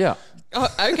to? Yeah. Oh,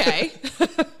 okay.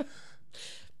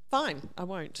 Fine, I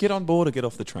won't. Get on board or get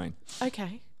off the train.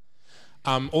 Okay.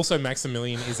 Also,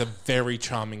 Maximilian is a very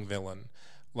charming villain.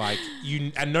 Like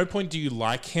you, at no point do you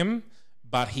like him,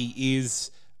 but he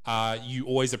is. You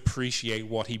always appreciate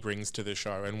what he brings to the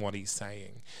show and what he's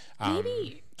saying.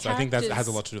 Maybe So I think that has a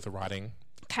characters- lot to do with the writing.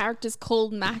 Characters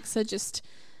called Max are just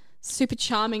super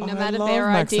charming no I matter love their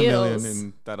Maximilian ideals.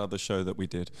 in that other show that we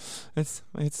did. It's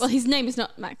Well, his name is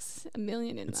not Max a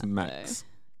million in it's that. Max. Though.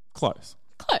 Close.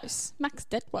 Close. Max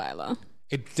Detweiler.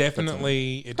 It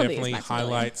definitely Probably is Maximilian.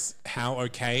 highlights how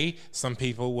okay some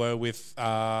people were with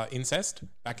incest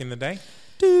back in the day.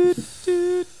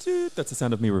 That's the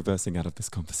sound of me reversing out of this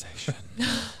conversation.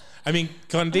 I mean,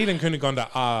 Candide and Cunegonde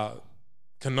are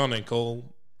canonical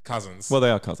cousins. Well, they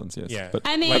are cousins, yes. Yeah. But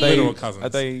I mean- are like they, literal cousins. are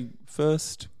they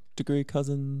first degree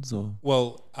cousins or?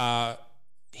 Well,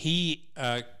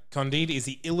 Candide is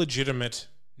the illegitimate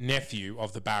nephew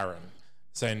of the Baron.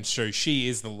 So she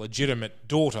is the legitimate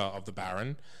daughter of the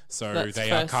Baron. So That's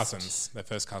they are first. cousins. They're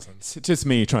first cousins. It's just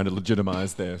me trying to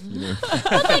legitimize their,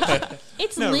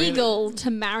 It's No, really. legal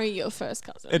to marry your first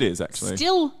cousin. It is actually.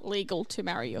 Still legal to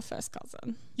marry your first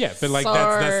cousin. Yeah, but like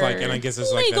that's like, and I guess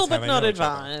it's like Legal that's how but they not know each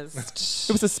other. advised.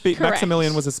 It was a Correct.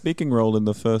 Maximilian was a speaking role in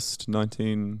the first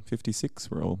 1956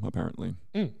 role, apparently.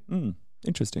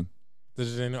 Interesting.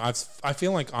 I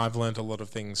feel like I've learned a lot of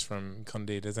things from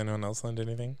Candide. Has anyone else learned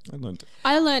anything? I learned it.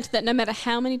 I learnt that no matter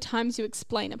how many times you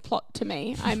explain a plot to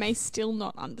me, I may still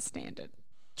not understand it.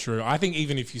 True. I think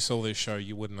even if you saw this show,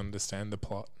 you wouldn't understand the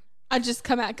plot. I just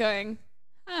come out going,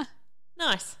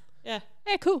 Nice. Yeah.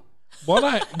 yeah, cool. What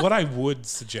I would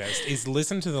suggest is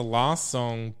listen to the last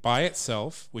song by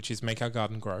itself, which is "Make Our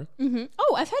Garden Grow."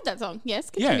 Oh, I've heard that song. Yes,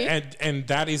 continue. Yeah, and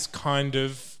that is kind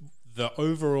of the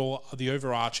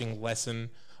overarching lesson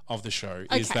of the show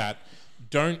is Okay. that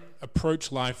don't approach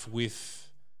life with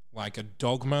like a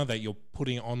dogma that you're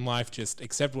putting on life. Just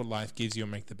accept what life gives you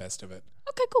and make the best of it.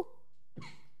 Okay, cool.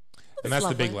 And that's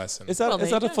the big lovely. lesson. Is that Well, there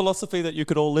you a go. philosophy that you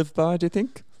could all live by, do you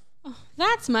think?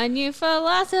 That's my new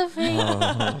philosophy.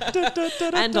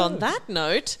 And on that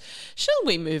note, shall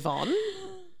we move on?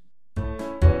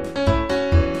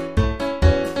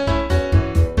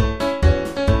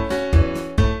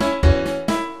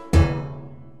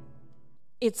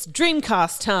 It's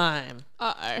Dreamcast time.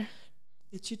 Uh-oh.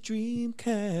 It's your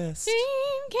Dreamcast.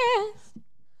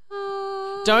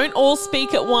 Dreamcast. Don't all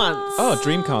speak at once. Oh,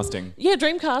 Dreamcasting. Yeah,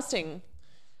 Dreamcasting.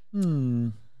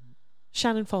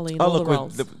 Shannon Foley in Oh, all look, the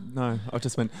roles. no, I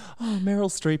just went, Meryl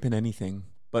Streep in anything.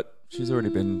 But she's already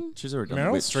done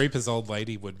Meryl Witch. Streep as old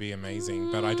lady would be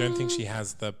amazing, but I don't think she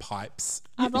has the pipes.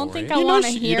 I don't for think it. I want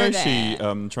to You hear know that.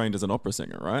 she trained as an opera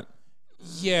singer, right?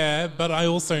 Yeah, but I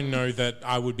also know that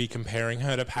I would be comparing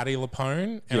her to Patti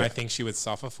LuPone, and Yeah. I think she would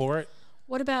suffer for it.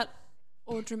 What about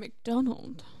Audra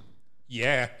McDonald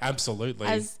Yeah, absolutely.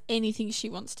 as anything she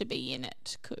wants to be in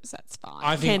it? Because that's fine.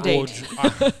 I think Candide.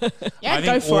 Audra. Yeah, I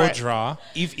go think for it. Audra.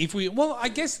 If we, well, I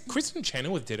guess Kristen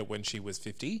Chenoweth did it when she was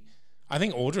 50. I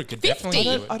think Audra could definitely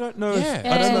do it. I don't know. Yeah.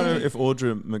 I don't know if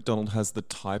Audra McDonald has the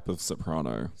type of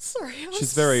soprano. Sorry,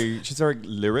 She's very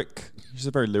lyric. She's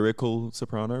a very lyrical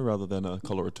soprano rather than a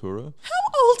coloratura.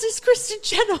 How old is Kristen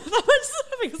Chenoweth? I'm just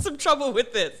having some trouble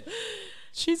with this.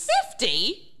 She's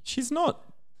 50? she's not.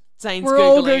 Zane's We're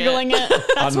all Googling Googling it.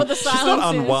 That's what the she's silence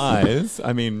not is. unwise.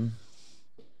 I mean,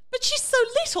 But she's so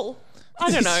little. I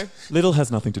don't know. little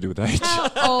has nothing to do with age.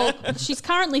 Oh, she's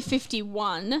currently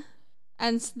 51.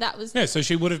 And that was... Yeah, so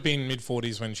she would have been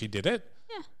mid-40s when she did it.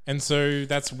 Yeah. And so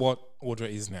that's what Audra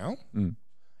is now.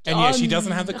 And yeah, she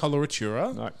doesn't have the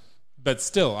coloratura, No. but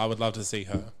still, I would love to see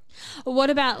her. What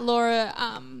about Laura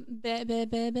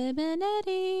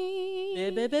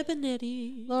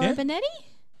Benetti? Laura Yeah. Benetti?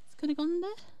 Is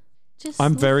Cunegonda? Just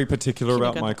I'm very particular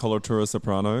about my coloratura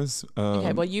sopranos.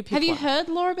 Okay, well, you pick Have you one. heard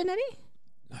Laura Benetti?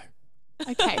 No.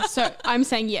 Okay, so I'm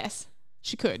saying yes,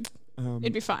 she could.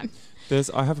 It'd be fine.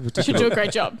 I have a She'd particular do a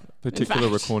great job. particular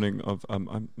in fact. recording of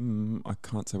I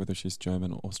can't say whether she's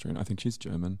German or Austrian. I think she's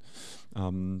German.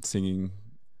 Singing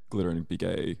 "Glitter and Be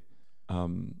Gay,"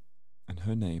 and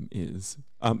her name is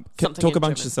Something talk in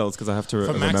amongst German. yourselves because I have to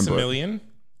For remember. Maximilian,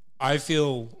 I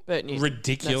feel Bert Newton.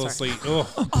 ridiculously. No,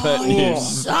 That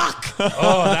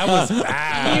was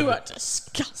bad. You are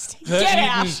disgusting. Bert Get Newton,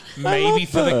 out. maybe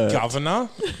for the Bert. governor,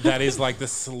 that is like the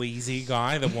sleazy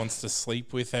guy that wants to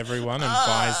sleep with everyone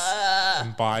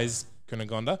and buys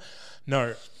Cunegonda.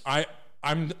 No,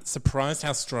 I'm surprised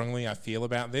how strongly I feel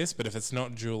about this, but if it's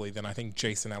not Julie, then I think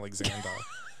Jason Alexander.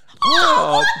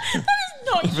 Oh,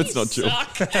 Not if it's not Jill.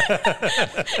 If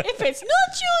it's not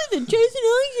Julie, then Jason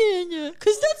Alexander,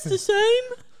 because that's the same.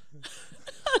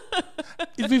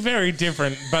 It'd be very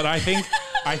different, but I think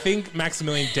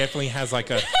Maximilian definitely has like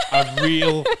a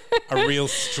real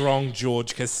strong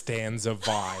George Costanza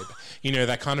vibe. You know,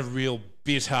 that kind of real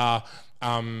bitter,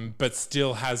 but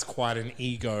still has quite an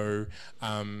ego.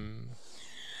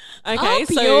 Okay, Up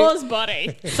so yours,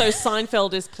 buddy. so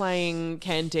Seinfeld is playing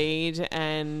Candide,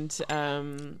 and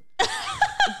I'm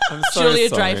so Julia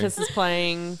sorry. Dreyfus is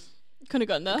playing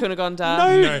Cunegonda.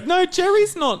 Cunegonda. No,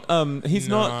 Jerry's not. He's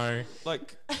No. not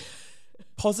like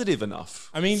positive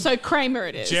enough. I mean, So Kramer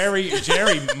it is.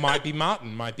 Jerry might be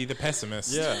Martin, might be the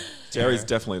pessimist. Jerry's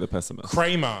definitely the pessimist.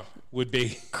 Kramer would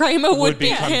be. Kramer would be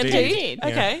Candide. Candide. Yeah.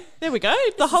 Okay, there we go.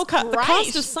 The great.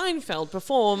 cast of Seinfeld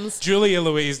performs. Julia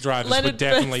Louise Dreyfus Leonard would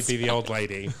definitely Bernstein. be the old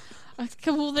lady.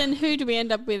 Okay, well, then who do we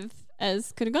end up with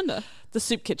as Cunegonda? The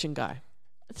soup kitchen guy.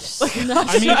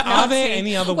 I mean, are there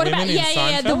any other What women about, in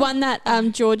yeah, Seinfeld? the one that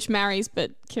George marries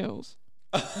but kills.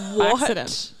 By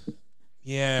accident.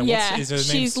 Yeah, Yeah, is her name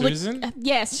she's Susan?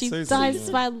 yes, she Susan, dies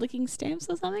yeah. by licking stamps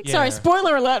or something. Yeah. Sorry,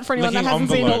 spoiler alert for anyone Licking that hasn't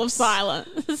seen all of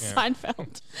envelopes.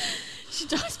 Seinfeld. She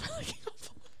dies by licking envelopes.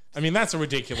 I mean, that's a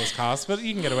ridiculous cast, but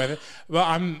you can get away with it. Well,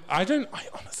 I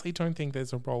honestly don't think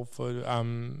there's a role for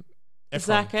Efron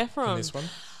Zac Efron. in this one.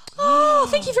 Oh,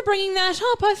 thank you for bringing that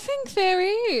up. I think there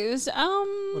is.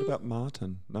 What about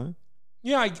Martin? No.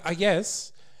 Yeah, I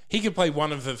guess he could play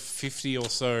one of the 50 or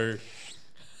so.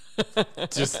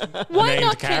 Just why named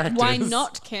not? characters. Why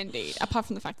not Candide? Apart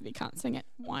from the fact that he can't sing it,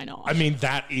 why not? I mean,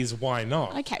 that is why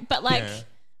not. okay, but like. Yeah.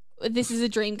 This is a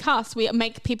dream cast. We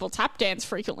make people tap dance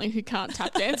frequently who can't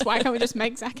tap dance. Why can't we just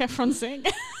make Zac Efron sing?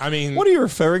 I mean, What are you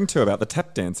referring to about the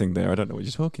tap dancing there? I don't know what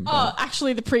you're talking Oh, about.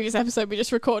 actually, the previous episode we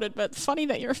just recorded, but funny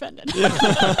that you're offended.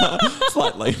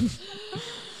 Slightly.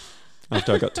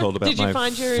 After I got told about Did you my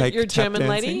find your fake tap German dancing.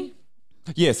 lady?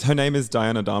 Yes, her name is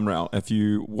Diana Damrau. If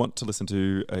you want to listen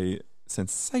to a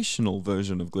sensational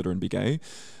version of Glitter and Be Gay,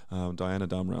 Diana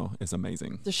Damrau is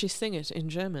amazing. Does she sing it in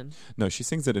German? No, she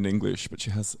sings it in English, but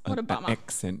she has What a an bummer.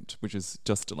 accent, which is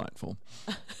just delightful.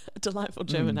 A delightful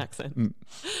German accent.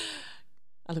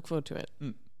 I look forward to it.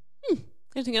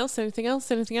 Anything else? Anything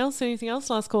else? Anything else? Anything else?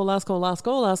 Last call, last call, last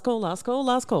call, last call, last call,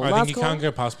 last call, I last think you call. can't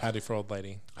go past Patty for old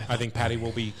lady. I think Patty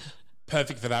will be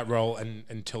perfect for that role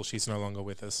until she's no longer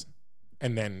with us,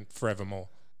 and then forevermore.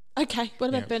 Okay. What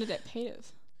about Yeah. Bernadette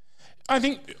Peters? I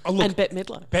think. Oh, look, And Bette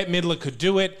Midler. Bette Midler could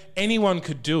do it. Anyone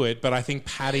could do it, but I think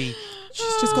Patty,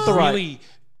 she's just got the right- really.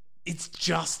 It's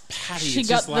just Patty. She it's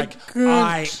got just the like good-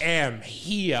 I am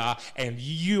here, and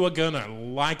you are gonna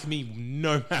like me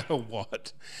no matter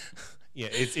what. Yeah,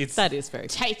 it's That is very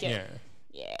Take it.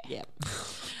 yeah. Yeah.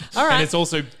 All right. And it's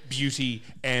also beauty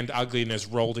and ugliness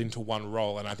rolled into one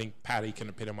role, and I think Patty can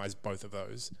epitomize both of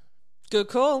those. Good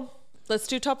call. Let's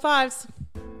do top fives.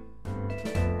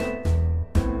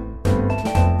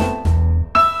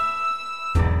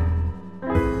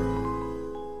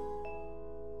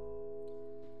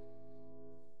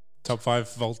 Top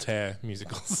 5 Voltaire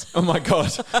musicals. Oh my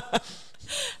God.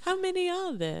 How many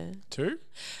are there? 2?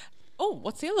 Oh,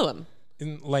 what's the other one?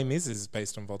 In Les Mis is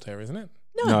based on Voltaire, isn't it?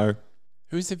 No.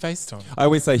 Who's it based on? I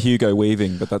always say Hugo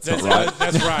Weaving, but that's not right.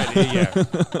 That's right. Yeah.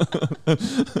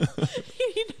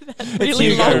 It's Really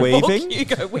Hugo long book, Weaving.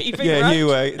 Hugo Weaving, Yeah, right?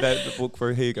 Hugo, that book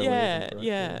for Hugo Yeah, Weaving. right,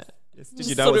 yeah. Yes. Did Just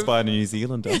you know sort it's of- by a New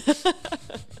Zealander? Wait, is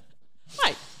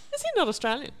he not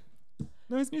Australian?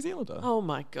 No, he's New Zealander. Oh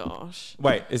my gosh.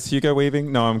 Wait, is Hugo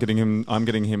Weaving? No, I'm getting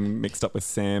him mixed up with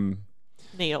Sam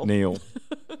Neil. Neill.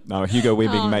 No, Hugo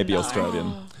Weaving may be no.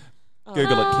 Australian.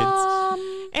 Google it,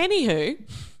 kids. Anywho,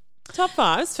 Top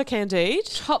 5s for Candide.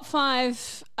 Top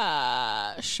 5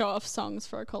 show-off songs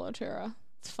for a coloratura.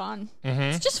 It's fun.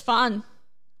 It's just fun.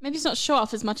 Maybe it's not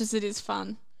show-off as much as it is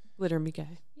fun. Glitter and Be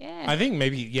Gay. Yeah. I think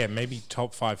maybe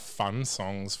top 5 fun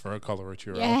songs for a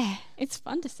coloratura. Yeah, it's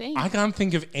fun to sing. I can't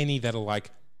think of any that are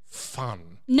like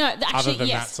fun. No, actually, other than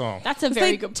yes. that song. That's a They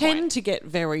very good tend point. to get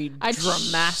very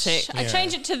dramatic I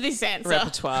change it to this answer.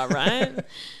 repertoire, right?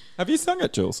 Have you sung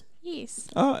it, Jules? Yes.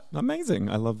 Oh, amazing.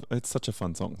 I love it's such a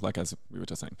fun song, like as we were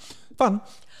just saying. Fun.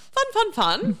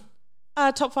 Fun.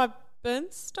 Top 5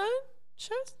 Bernstein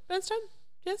shows? Bernstein?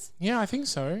 Yes? Yeah, I think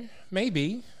so.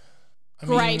 Maybe. I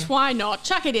Great. mean, Why not?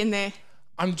 Chuck it in there.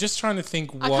 I'm just trying to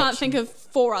think what... I can't think of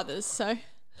 4 others, so.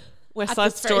 West At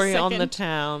Side this very Story on the second.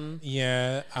 Town.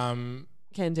 Yeah,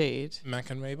 Candide. Mac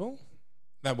and Mabel?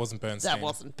 That wasn't Bernstein. That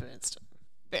wasn't Bernstein.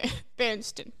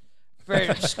 Bernstein.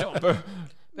 Bernstein?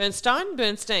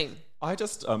 I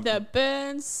just The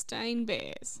Bernstein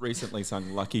Bears. recently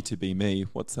sung Lucky to Be Me.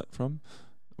 What's that from?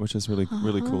 Which is really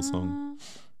cool song.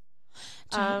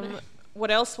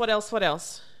 What else?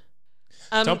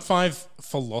 Top 5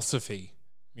 philosophy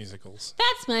musicals.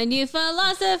 That's my new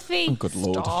philosophy. Oh, good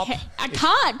lord. I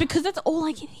can't because that's all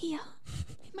I can hear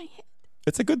in my head.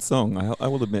 It's a good song, I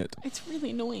will admit. It's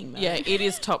really annoying though. Yeah, it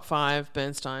is top 5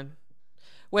 Bernstein.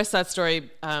 West Side Story,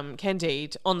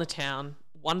 Candide, On the Town,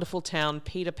 Wonderful Town,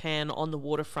 Peter Pan, On the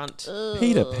Waterfront.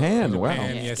 Peter Pan, wow.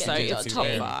 And yes, So it did it's do top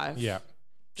that. 5. Yeah.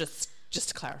 Just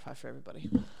to clarify for everybody.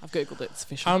 I've Googled it, it's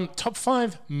official. Top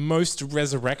 5 most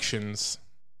resurrections.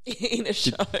 In a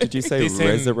show. Did you say This and-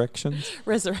 Resurrections?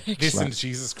 Resurrection. This and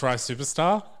Jesus Christ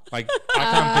Superstar. Like, I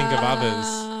can't think of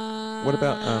others. What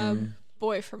about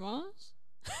Boy from Oz?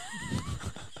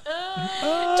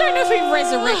 Don't know if we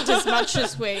resurrect as much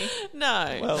as we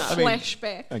No. Well, no. I mean-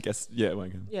 flashback. I guess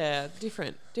can. Yeah,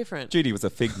 different. Judy was a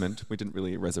figment. We didn't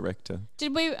really resurrect her.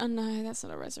 Did we? Oh no, that's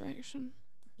not a resurrection.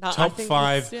 No, I Top think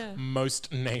 5 it's- yeah.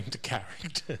 most named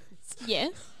characters.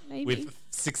 Yes, maybe. With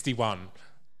 61.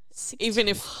 Even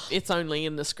if it's only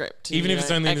in the script. Even you if it's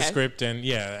know. only in the Okay. script and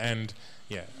yeah.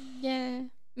 Yeah.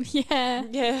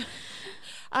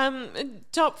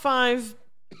 Top 5.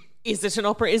 Is it an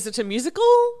opera? Is it a musical?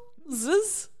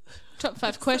 Zzz. Top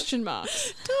 5 question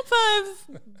marks. Top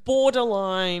 5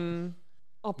 borderline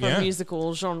opera Yeah.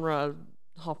 musical genre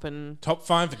hopping. Top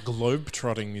 5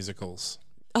 globe-trotting musicals.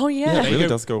 Oh yeah. Yeah, it They really go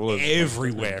does go all over.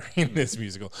 everywhere in this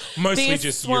musical. Mostly This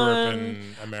just one, Europe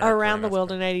and America. Around the and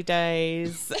World Africa. in 80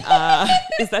 Days.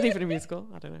 Is that even a musical?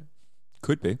 I don't know.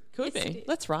 Could be. Could be.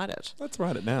 Let's write it. Let's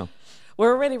write it now.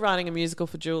 We're already writing a musical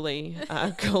for Julie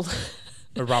called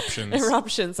Eruptions.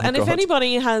 Eruptions. And if God.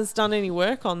 anybody has done any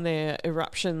work on their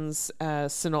Eruptions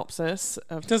synopsis,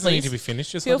 It doesn't need please to be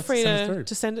finished. Just feel let us free send it through.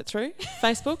 to send it through.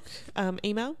 Facebook,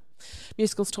 email,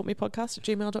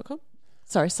 musicalstaught.me@gmail.com.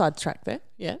 Sorry, sidetrack there.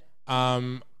 Yeah.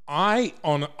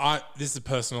 This is a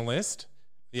personal list.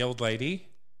 The Old Lady,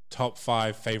 top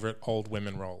 5 favorite old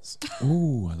women roles.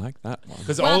 Ooh, I like that one.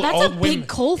 Because Wow, that's a big women,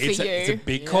 call for it's a you.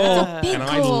 big call, That's a big and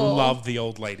I call. love the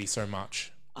Old Lady so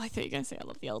much. I thought you were going to say I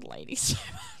love the old lady so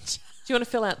much. Do you want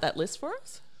to fill out that list for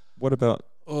us? What about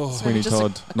Sweeney just a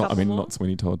Todd? couple more? Not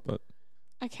Sweeney Todd, but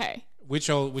Okay. Which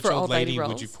old For old old lady lady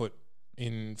would you roles? put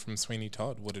in from Sweeney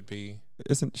Todd? Would it be?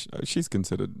 isn't she's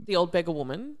considered? The old beggar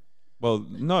woman. Well,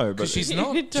 no, but Because she's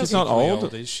not. she's not technically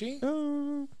old. is she?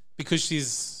 Uh, Because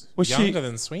she's Was she- younger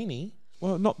than Sweeney.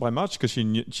 well, not by much because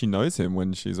she knows him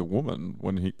when she's a woman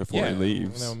before he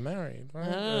leaves. They were married. Right?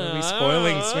 Are we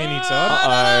spoiling Sweeney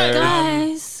Todd?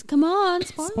 Guys, come on.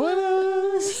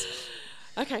 Spoilers.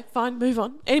 Okay, fine, move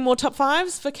on. Any more top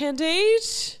 5s for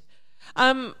Candide?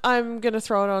 I'm going to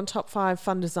throw it on top 5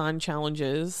 fun design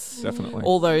challenges. Definitely.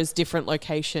 All those different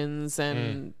locations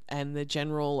and the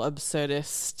general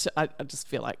absurdist. I just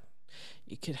feel like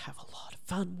you could have a lot of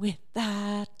fun with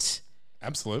that.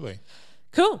 Absolutely.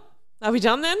 Cool. Are we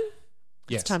done then?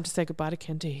 Yes. It's time to say goodbye to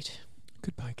Candide.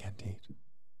 Goodbye, Candide.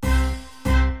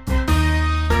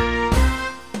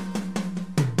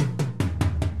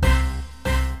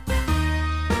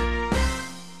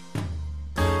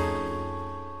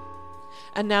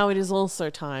 And now it is also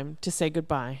time to say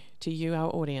goodbye to you, our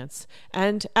audience,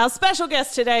 and our special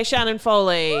guest today, Shannon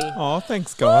Foley. Oh,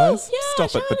 thanks, guys. Yeah,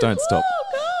 Stop it, but don't stop.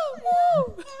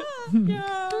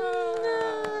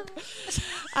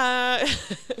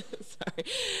 Sorry.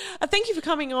 Thank you for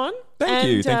coming on. Thank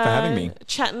you. Thanks for having me.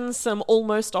 Chatting some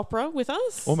almost opera with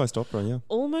us. Almost opera, yeah.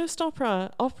 Almost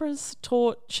opera. Opera's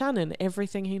taught Shannon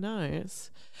everything he knows.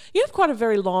 You have quite a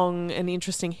very long and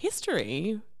interesting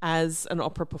history as an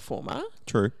opera performer.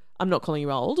 True. I'm not calling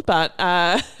you old, but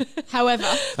However,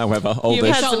 However, you've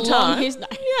oldish. had some Got long time. his-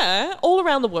 Yeah, all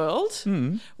around the world.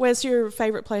 Where's your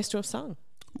favourite place to have sung?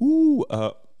 Ooh,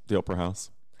 the Opera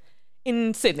House.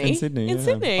 In Sydney? In Sydney, yeah.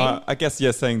 Sydney. I guess,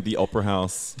 saying the Opera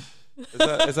House.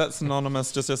 Is that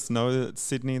synonymous? Just know that it's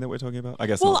Sydney that we're talking about? I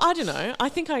guess Well, not. I don't know. I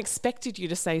think I expected you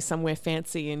to say somewhere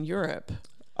fancy in Europe.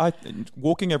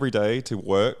 Walking every day to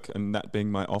work and that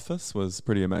being my office was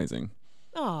pretty amazing.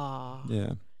 Oh,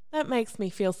 Yeah. that makes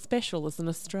me feel special as an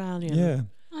Australian. Yeah.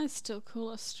 I still call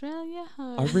Australia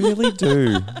home. I really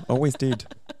do. Always did.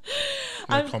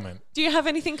 No comment. Do you have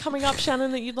anything coming up,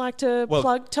 Shannon, that you'd like to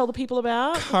Well, tell the people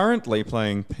about? Currently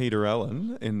playing Peter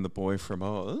Allen in The Boy from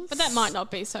Oz. But that might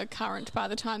not be so current by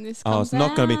the time this Oh, comes it's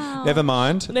not going to be. out. Never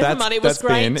mind. Never mind, it was that's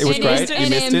great. been- It was And great. then- You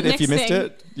missed it. If next you missed thing.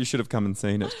 it, you should have come and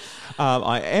seen it.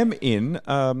 I am in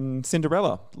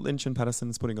Cinderella. Lynch and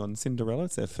Patterson's putting on Cinderella.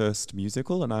 It's their first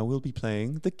musical, and I will be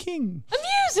playing the King. A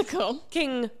musical.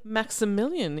 King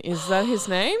Maximilian, is that his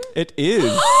name? It is.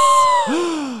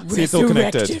 See, it's all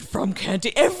connected. Resurrected from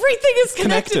Candy. Everything is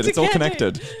connected. It's all Candy.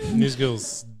 connected.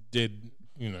 Musicals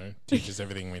teach us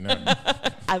everything we know.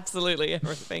 Absolutely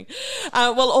everything.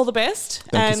 Well, all the best.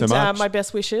 Thank you so much. My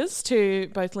best wishes to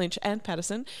both Lynch and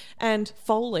Patterson and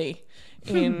Foley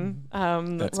in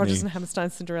Rodgers me. and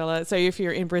Hammerstein's Cinderella. So if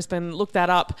you're in Brisbane, look that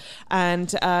up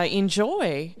and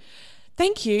enjoy.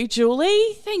 Thank you,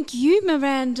 Julie. Thank you,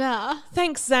 Miranda.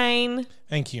 Thanks, Zane.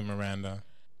 Thank you, Miranda.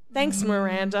 Thanks,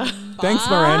 Miranda. Thanks,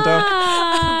 Miranda.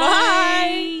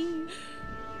 Bye.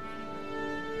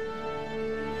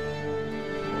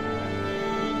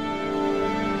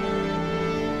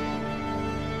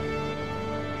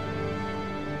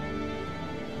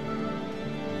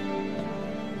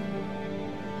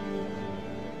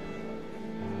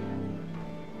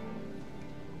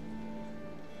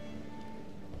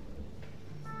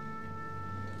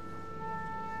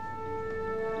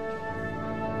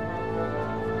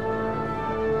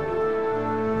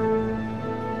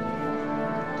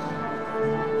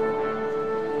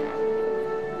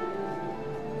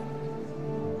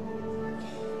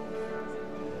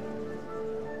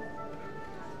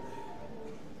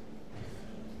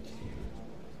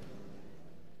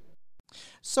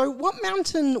 So what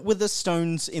mountain were the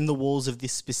stones in the walls of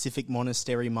this specific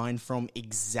monastery mined from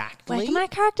exactly? Wait, can my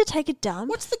character take a dump?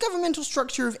 What's the governmental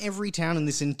structure of every town in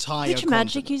this entire Which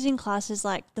magic continent? using class is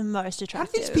like the most How do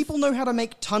attractive? these people know how to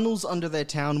make tunnels under their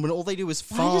town when all they do is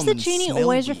farm? Why does the and genie smell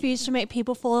always weed? refuse to make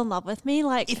people fall in love with me?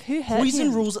 Like, who hurt Poison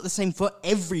him? rules are the same for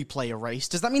every player race.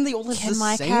 Does that mean they all have Can the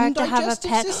my same character have a digestive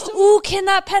pet? system? Ooh, can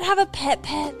that pet have a pet?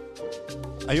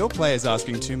 Are your players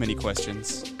asking too many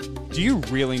questions? Do you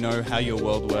really know how your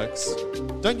world works?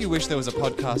 Don't you wish there was a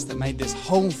podcast that made this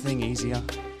whole thing easier?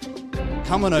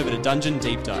 Come on over to Dungeon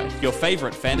Deep Dive, your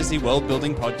favourite fantasy world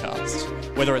building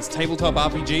podcast. Whether it's tabletop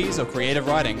RPGs or creative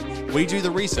writing, we do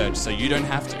the research so you don't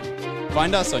have to.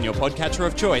 Find us on your podcatcher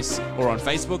of choice or on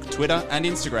Facebook, Twitter and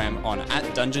Instagram on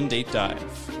 @DungeonDeepDive.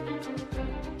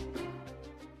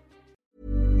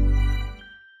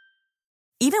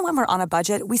 Even when we're on a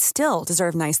budget, we still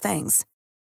deserve nice things.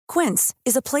 Quince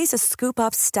is a place to scoop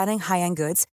up stunning high-end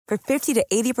goods for 50 to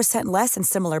 80% less than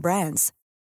similar brands.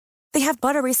 They have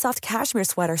buttery soft cashmere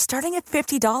sweaters starting at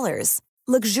 $50,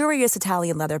 luxurious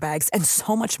Italian leather bags, and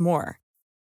so much more.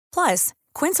 Plus,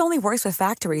 Quince only works with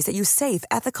factories that use safe,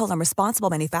 ethical, and responsible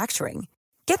manufacturing.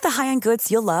 Get the high-end goods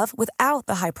you'll love without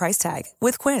the high price tag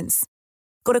with Quince.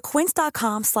 Go to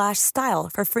quince.com/style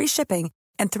for free shipping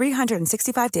and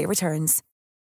 365-day returns.